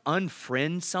 We don't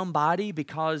unfriend somebody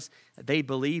because they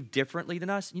believe differently than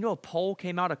us. You know, a poll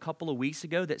came out a couple of weeks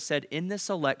ago that said in this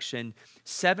election,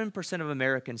 7% of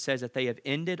Americans says that they have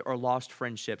ended or lost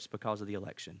friendships because of the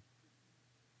election.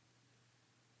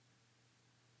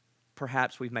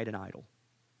 Perhaps we've made an idol,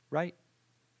 right?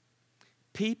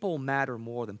 People matter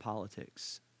more than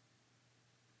politics.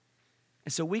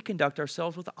 And so we conduct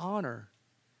ourselves with honor.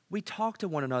 We talk to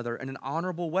one another in an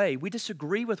honorable way. We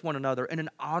disagree with one another in an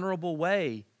honorable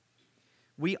way.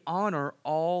 We honor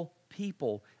all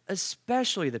people,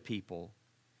 especially the people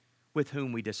with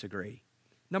whom we disagree.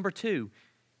 Number 2,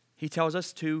 he tells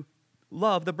us to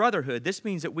love the brotherhood. This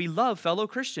means that we love fellow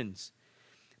Christians.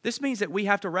 This means that we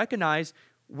have to recognize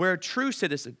where true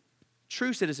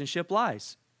citizenship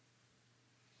lies.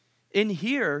 In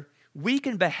here, we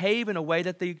can behave in a way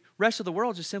that the rest of the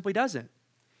world just simply doesn't.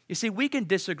 You see, we can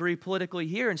disagree politically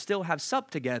here and still have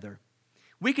sup together.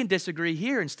 We can disagree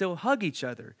here and still hug each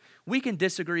other. We can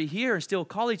disagree here and still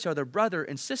call each other brother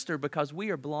and sister because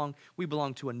we belong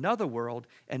to another world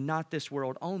and not this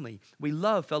world only. We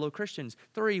love fellow Christians.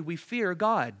 3, we fear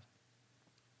God.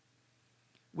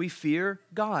 We fear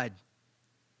God.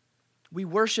 We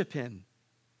worship Him.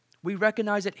 We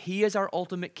recognize that He is our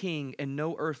ultimate king and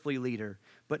no earthly leader.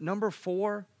 But number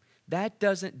 4, that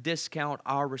doesn't discount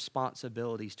our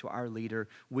responsibilities to our leader.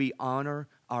 We honor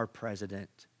our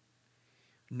president.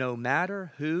 No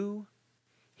matter who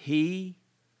he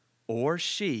or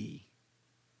she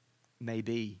may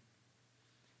be.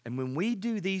 And when we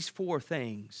do these 4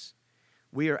 things,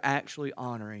 we are actually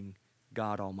honoring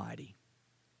God Almighty.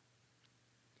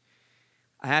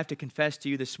 I have to confess to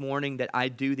you this morning that I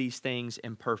do these things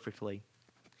imperfectly.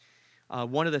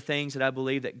 One of the things that I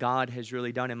believe that God has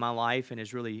really done in my life and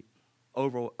has really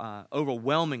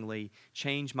overwhelmingly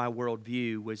changed my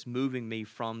worldview was moving me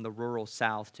from the rural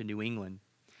South to New England,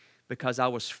 because I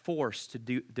was forced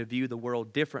to view the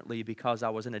world differently because I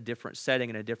was in a different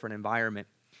setting, in a different environment.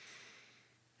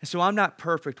 So I'm not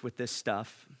perfect with this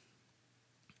stuff,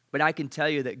 but I can tell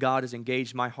you that God has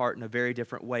engaged my heart in a very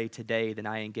different way today than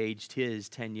I engaged his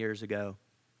 10 years ago.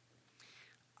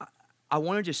 I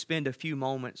want to just spend a few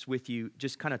moments with you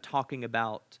just kind of talking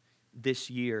about this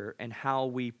year and how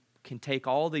we can take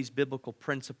all these biblical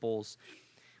principles,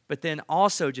 but then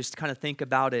also just kind of think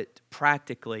about it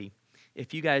practically.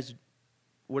 If you guys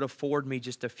would afford me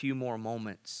just a few more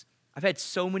moments. I've had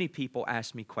so many people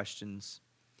ask me questions,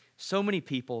 so many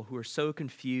people who are so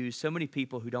confused, so many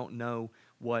people who don't know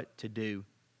what to do.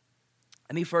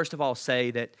 Let me first of all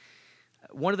say that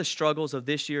one of the struggles of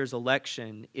this year's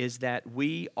election is that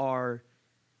we are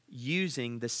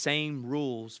using the same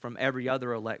rules from every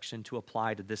other election to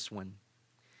apply to this one.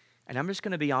 And I'm just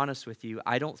going to be honest with you,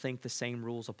 I don't think the same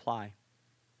rules apply.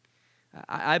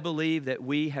 I believe that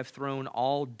we have thrown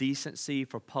all decency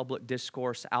for public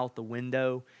discourse out the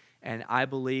window, and I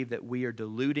believe that we are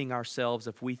deluding ourselves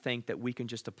if we think that we can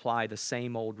just apply the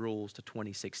same old rules to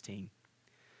 2016.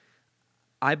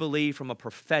 I believe from a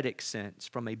prophetic sense,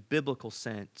 from a biblical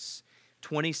sense,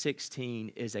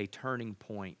 2016 is a turning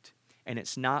point, and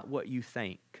it's not what you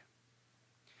think.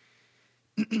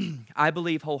 I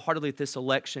believe wholeheartedly that this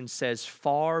election says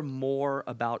far more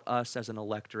about us as an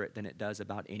electorate than it does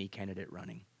about any candidate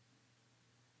running.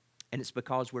 And it's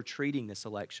because we're treating this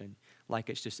election like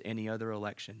it's just any other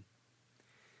election.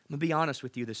 I'm going to be honest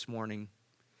with you this morning.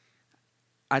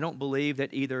 I don't believe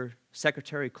that either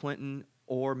Secretary Clinton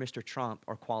or Mr. Trump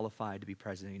are qualified to be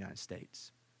President of the United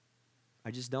States.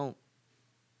 I just don't.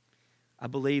 I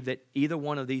believe that either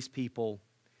one of these people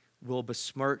will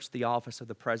besmirch the office of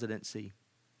the presidency.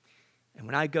 And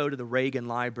when I go to the Reagan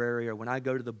Library, or when I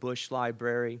go to the Bush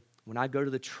Library, when I go to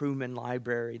the Truman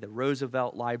Library, the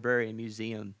Roosevelt Library and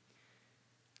Museum,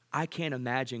 I can't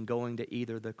imagine going to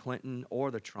either the Clinton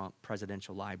or the Trump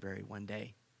Presidential Library one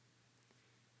day.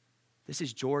 This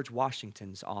is George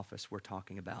Washington's office we're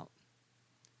talking about.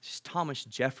 This is Thomas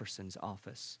Jefferson's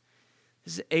office.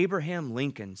 This is Abraham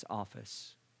Lincoln's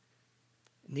office.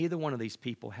 Neither one of these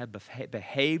people have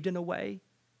behaved in a way,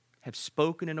 have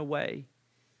spoken in a way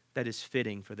that is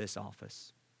fitting for this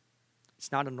office. It's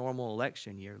not a normal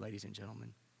election year, ladies and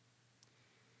gentlemen.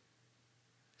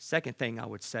 Second thing I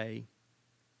would say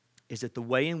is that the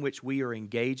way in which we are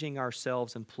engaging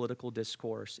ourselves in political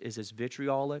discourse is as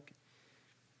vitriolic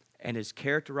and is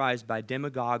characterized by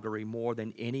demagoguery more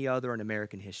than any other in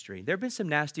American history. There have been some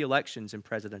nasty elections in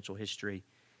presidential history.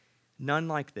 None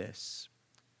like this.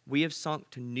 We have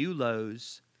sunk to new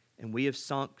lows, and we have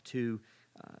sunk to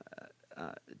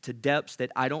depths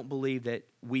that I don't believe that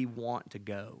we want to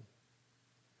go.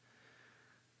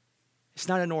 It's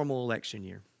not a normal election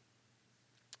year.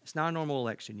 It's not a normal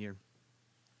election year.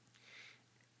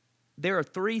 There are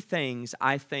three things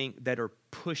I think that are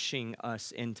pushing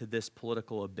us into this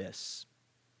political abyss.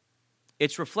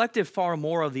 It's reflective far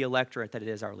more of the electorate than it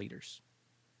is our leaders.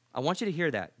 I want you to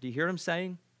hear that. Do you hear what I'm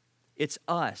saying? It's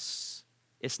us.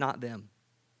 It's not them.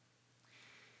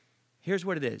 Here's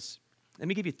what it is. Let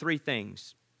me give you three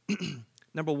things.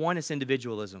 Number one, it's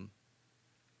individualism.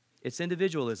 It's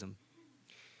individualism.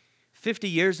 50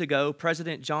 years ago,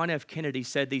 President John F. Kennedy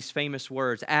said these famous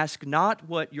words, "Ask not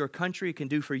what your country can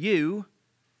do for you,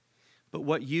 but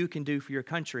what you can do for your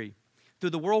country."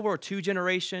 Through the World War II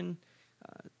generation,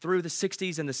 through the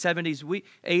 60s and the 70s,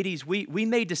 80s, we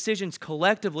made decisions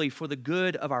collectively for the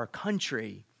good of our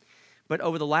country. But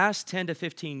over the last 10 to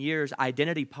 15 years,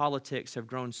 identity politics have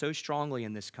grown so strongly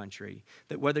in this country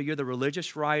that whether you're the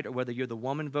religious right or whether you're the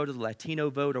woman vote or the Latino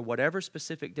vote or whatever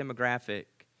specific demographic,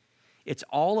 it's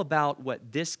all about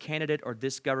what this candidate or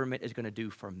this government is going to do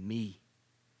for me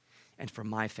and for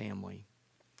my family.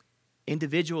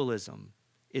 Individualism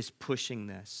is pushing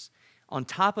this. On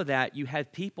top of that, you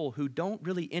have people who don't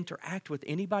really interact with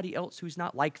anybody else who's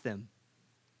not like them.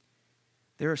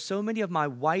 There are so many of my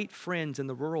white friends in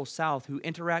the rural South who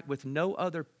interact with no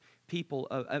other people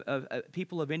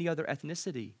of any other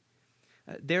ethnicity.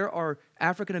 There are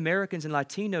African Americans and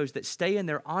Latinos that stay in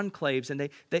their enclaves and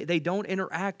they don't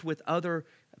interact with other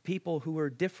people who are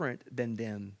different than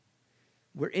them.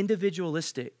 We're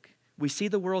individualistic. We see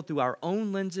the world through our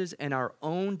own lenses and our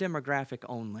own demographic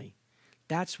only.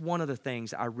 That's one of the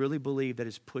things I really believe that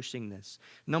is pushing this.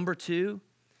 Number two,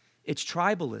 it's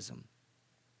tribalism.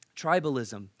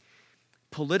 Tribalism.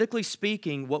 Politically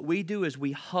speaking, what we do is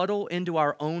we huddle into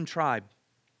our own tribe,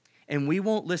 and we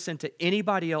won't listen to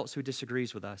anybody else who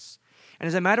disagrees with us. And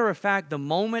as a matter of fact, the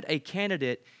moment a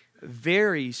candidate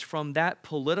varies from that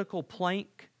political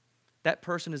plank, that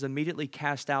person is immediately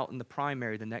cast out in the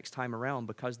primary the next time around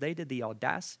because they did the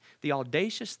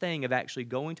audacious thing of actually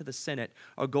going to the Senate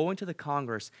or going to the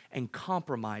Congress and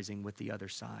compromising with the other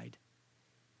side.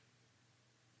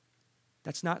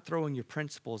 That's not throwing your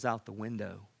principles out the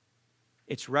window.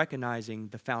 It's recognizing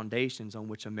the foundations on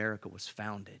which America was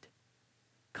founded.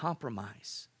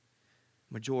 Compromise.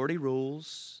 Majority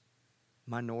rules,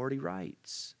 minority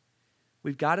rights.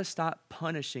 We've got to stop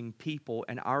punishing people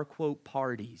and our, quote,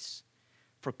 parties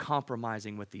for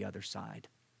compromising with the other side.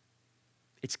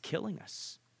 It's killing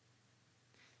us.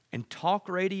 And talk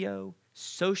radio,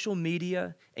 social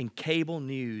media, and cable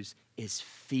news is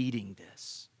feeding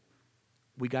this.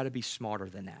 We got to be smarter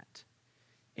than that.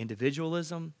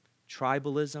 Individualism,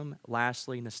 tribalism,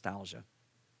 lastly, nostalgia.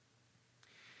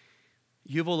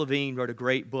 Yuval Levine wrote a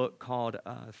great book called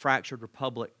Fractured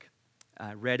Republic.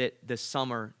 I read it this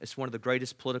summer. It's one of the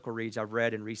greatest political reads I've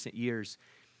read in recent years.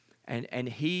 And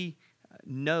he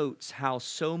notes how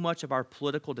so much of our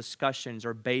political discussions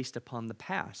are based upon the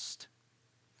past.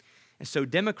 And so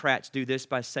Democrats do this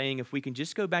by saying if we can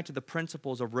just go back to the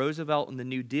principles of Roosevelt and the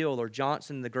New Deal or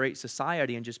Johnson and the Great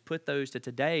Society and just put those to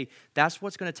today, that's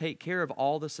what's going to take care of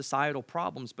all the societal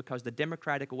problems because the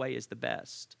Democratic way is the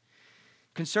best.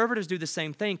 Conservatives do the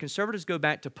same thing. Conservatives go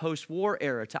back to post-war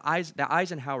era, to the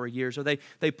Eisenhower years, or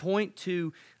they point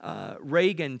to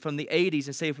Reagan from the 80s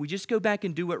and say, if we just go back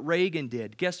and do what Reagan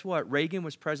did, guess what? Reagan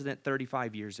was president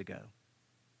 35 years ago.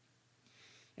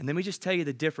 And let me just tell you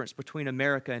the difference between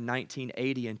America in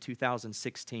 1980 and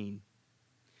 2016.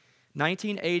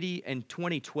 1980 and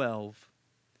 2012,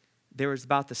 there was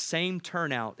about the same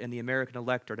turnout in the American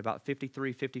electorate, about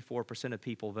 54% of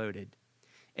people voted.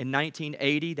 In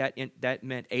 1980, that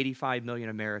meant 85 million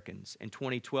Americans. In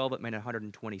 2012, it meant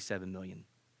 127 million.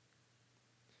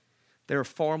 There are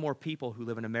far more people who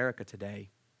live in America today.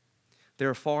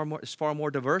 There's far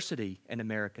more diversity in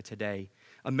America today.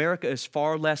 America is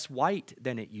far less white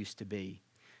than it used to be.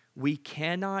 We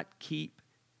cannot keep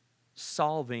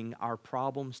solving our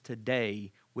problems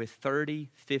today with 30,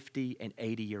 50, and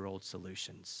 80-year-old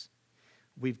solutions.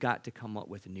 We've got to come up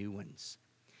with new ones.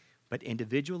 But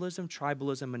individualism,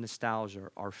 tribalism, and nostalgia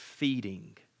are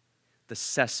feeding the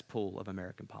cesspool of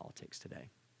American politics today.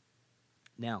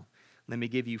 Now, let me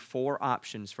give you 4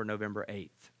 options for November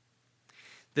 8th.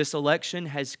 This election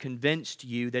has convinced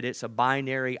you that it's a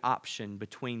binary option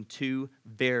between 2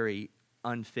 very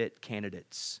unfit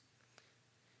candidates.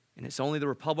 And it's only the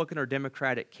Republican or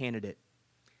Democratic candidate.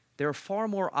 There are far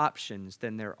more options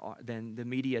than the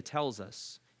media tells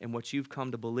us and what you've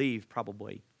come to believe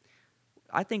probably.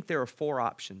 I think there are 4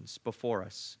 options before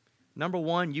us. Number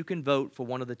 1, you can vote for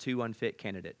one of the 2 unfit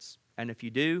candidates. And if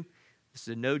you do, this is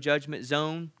a no judgment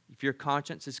zone. If your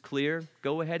conscience is clear,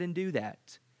 go ahead and do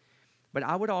that. But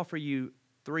I would offer you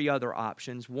 3 other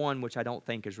options, one which I don't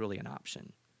think is really an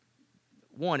option.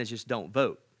 One is just don't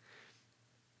vote.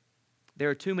 There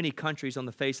are too many countries on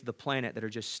the face of the planet that are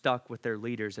just stuck with their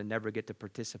leaders and never get to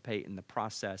participate in the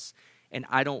process. And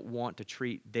I don't want to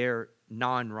treat their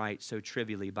non-right so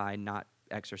trivially by not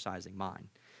exercising mine.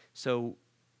 So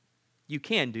you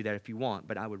can do that if you want,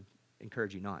 but I would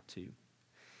encourage you not to.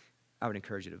 I would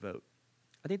encourage you to vote.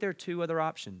 I think there are 2 other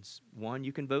options. One,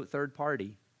 you can vote third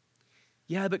party.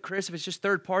 Yeah, but Chris, if it's just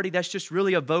third party, that's just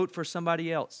really a vote for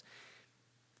somebody else.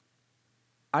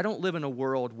 I don't live in a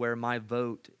world where my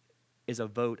vote is a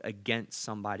vote against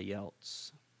somebody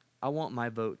else. I want my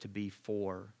vote to be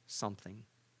for something.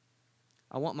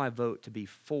 I want my vote to be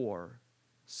for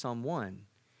someone.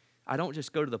 I don't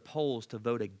just go to the polls to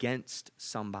vote against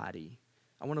somebody.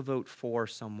 I want to vote for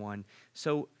someone.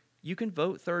 So you can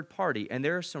vote third party, and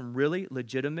there are some really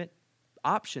legitimate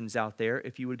options out there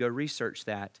if you would go research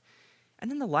that. And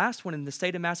then the last one, in the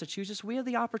state of Massachusetts, we have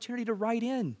the opportunity to write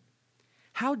in.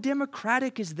 How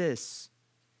democratic is this?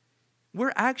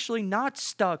 We're actually not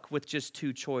stuck with just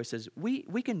 2 choices. We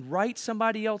can write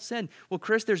somebody else in. Well,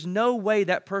 Chris, there's no way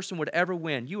that person would ever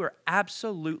win. You are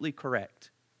absolutely correct.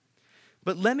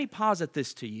 But let me posit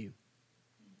this to you.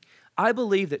 I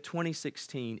believe that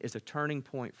 2016 is a turning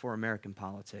point for American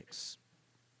politics.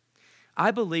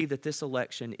 I believe that this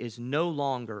election is no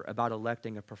longer about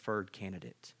electing a preferred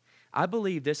candidate. I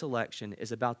believe this election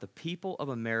is about the people of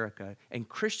America, and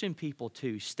Christian people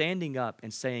too, standing up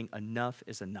and saying enough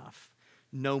is enough.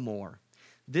 No more.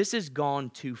 This has gone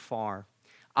too far.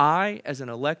 I, as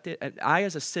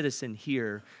a citizen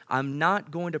here, I'm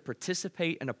not going to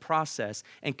participate in a process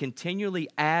and continually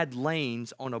add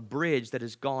lanes on a bridge that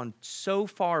has gone so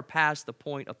far past the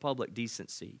point of public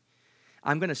decency.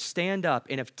 I'm going to stand up,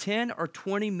 and if 10 or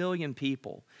 20 million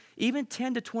people, even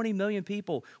 10 to 20 million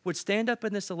people would stand up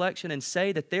in this election and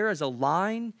say that there is a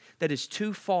line that is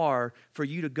too far for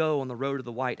you to go on the road to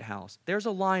the White House. There's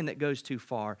a line that goes too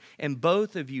far, and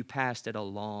both of you passed it a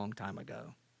long time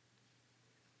ago.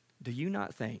 Do you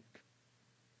not think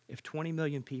If 20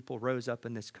 million people rose up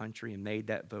in this country and made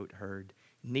that vote heard,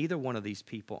 neither one of these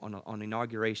people on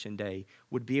Inauguration Day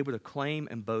would be able to claim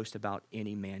and boast about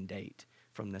any mandate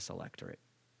from this electorate.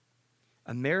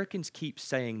 Americans keep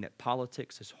saying that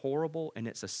politics is horrible and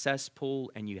it's a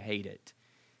cesspool and you hate it.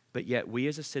 But yet we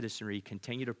as a citizenry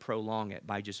continue to prolong it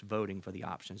by just voting for the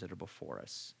options that are before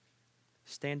us.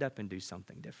 Stand up and do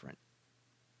something different.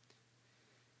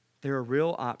 There are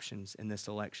real options in this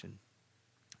election.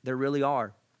 There really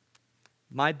are.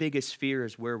 My biggest fear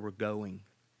is where we're going.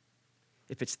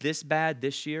 If it's this bad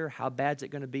this year, how bad is it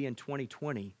going to be in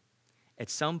 2020? At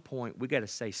some point, we got to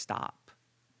say stop.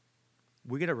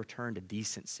 We got to return to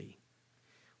decency.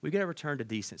 We got to return to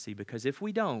decency because if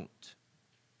we don't,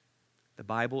 the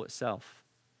Bible itself,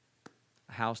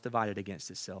 a house divided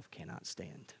against itself cannot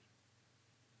stand.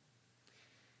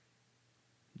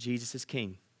 Jesus is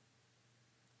King.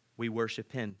 We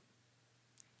worship Him,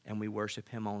 and we worship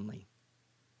Him only.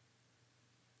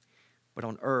 But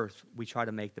on earth, we try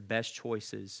to make the best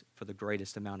choices for the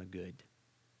greatest amount of good.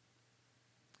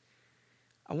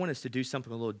 I want us to do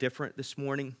something a little different this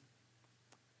morning.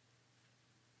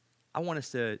 I want us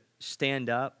to stand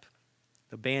up.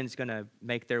 The band's going to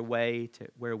make their way to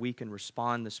where we can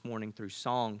respond this morning through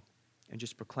song and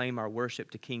just proclaim our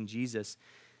worship to King Jesus.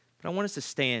 But I want us to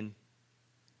stand.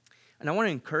 And I want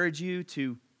to encourage you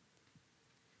to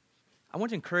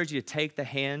take the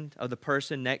hand of the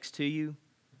person next to you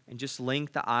and just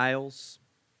link the aisles.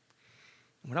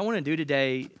 What I want to do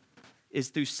today is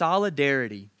through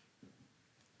solidarity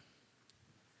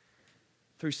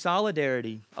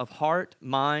of heart,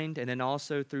 mind, and then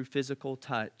also through physical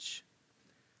touch.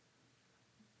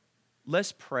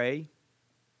 Let's pray.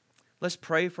 Let's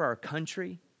pray for our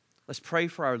country. Let's pray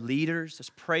for our leaders.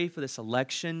 Let's pray for this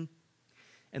election.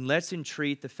 And let's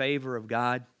entreat the favor of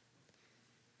God.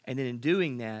 And then in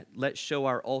doing that, let's show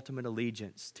our ultimate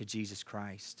allegiance to Jesus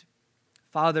Christ.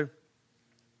 Father,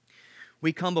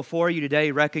 we come before you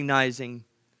today recognizing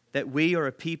that we are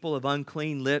a people of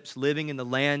unclean lips living in the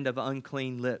land of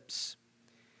unclean lips.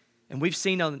 And we've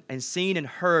seen and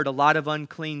heard a lot of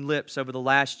unclean lips over the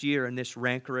last year in this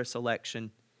rancorous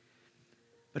election.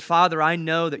 But Father, I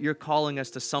know that you're calling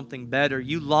us to something better.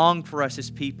 You long for us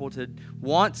as people to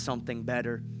want something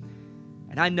better.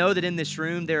 And I know that in this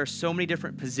room there are so many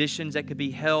different positions that could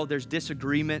be held. There's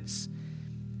disagreements.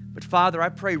 But Father, I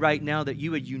pray right now that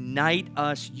you would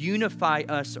unify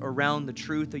us around the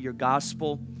truth of your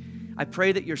gospel. I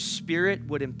pray that your Spirit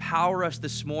would empower us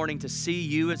this morning to see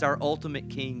you as our ultimate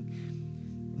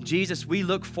King. Jesus, we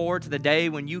look forward to the day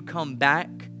when you come back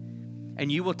and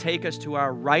you will take us to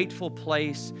our rightful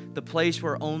place, the place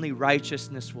where only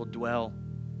righteousness will dwell.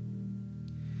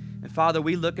 And Father,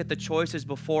 we look at the choices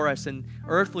before us, and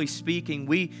earthly speaking,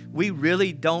 we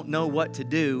really don't know what to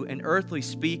do. And earthly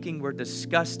speaking, we're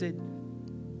disgusted.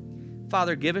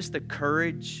 Father, give us the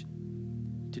courage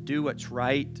to do what's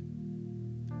right,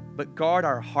 but guard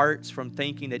our hearts from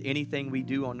thinking that anything we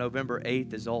do on November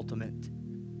 8th is ultimate.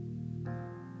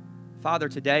 Father,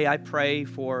 today I pray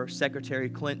for Secretary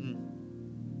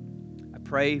Clinton. I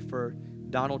pray for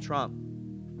Donald Trump.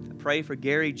 I pray for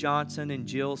Gary Johnson and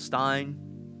Jill Stein.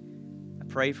 I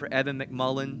pray for Evan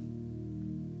McMullin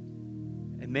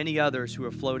and many others who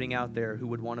are floating out there who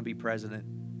would want to be president.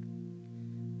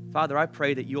 Father, I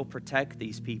pray that you'll protect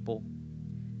these people.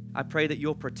 I pray that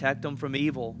you'll protect them from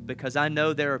evil, because I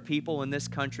know there are people in this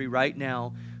country right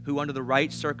now who under the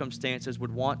right circumstances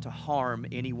would want to harm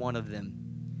any one of them.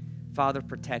 Father,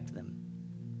 protect them.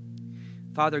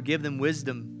 Father, give them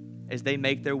wisdom as they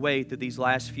make their way through these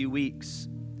last few weeks.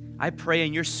 I pray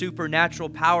in your supernatural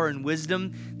power and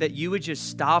wisdom that you would just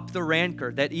stop the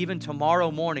rancor, that even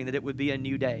tomorrow morning that it would be a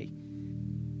new day.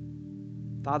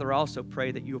 Father, I also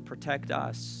pray that you will protect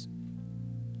us.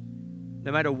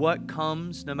 No matter what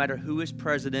comes, no matter who is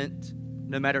president,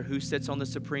 no matter who sits on the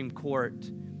Supreme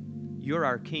Court, you're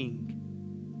our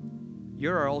King.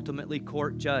 You're our ultimately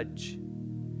court judge.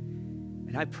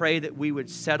 And I pray that we would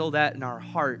settle that in our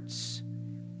hearts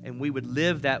and we would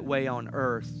live that way on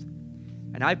earth.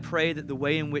 And I pray that the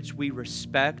way in which we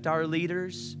respect our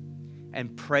leaders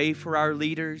and pray for our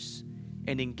leaders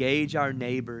and engage our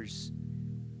neighbors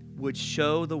would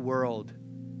show the world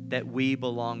that we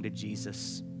belong to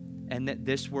Jesus and that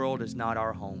this world is not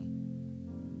our home.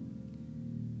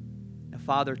 Now,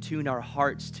 Father, tune our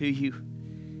hearts to you.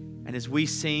 And as we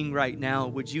sing right now,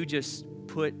 would you just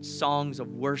put songs of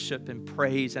worship and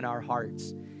praise in our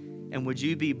hearts? And would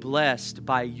you be blessed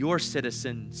by your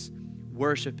citizens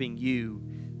worshiping you,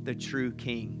 the true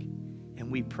King?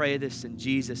 And we pray this in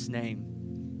Jesus'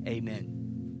 name. Amen.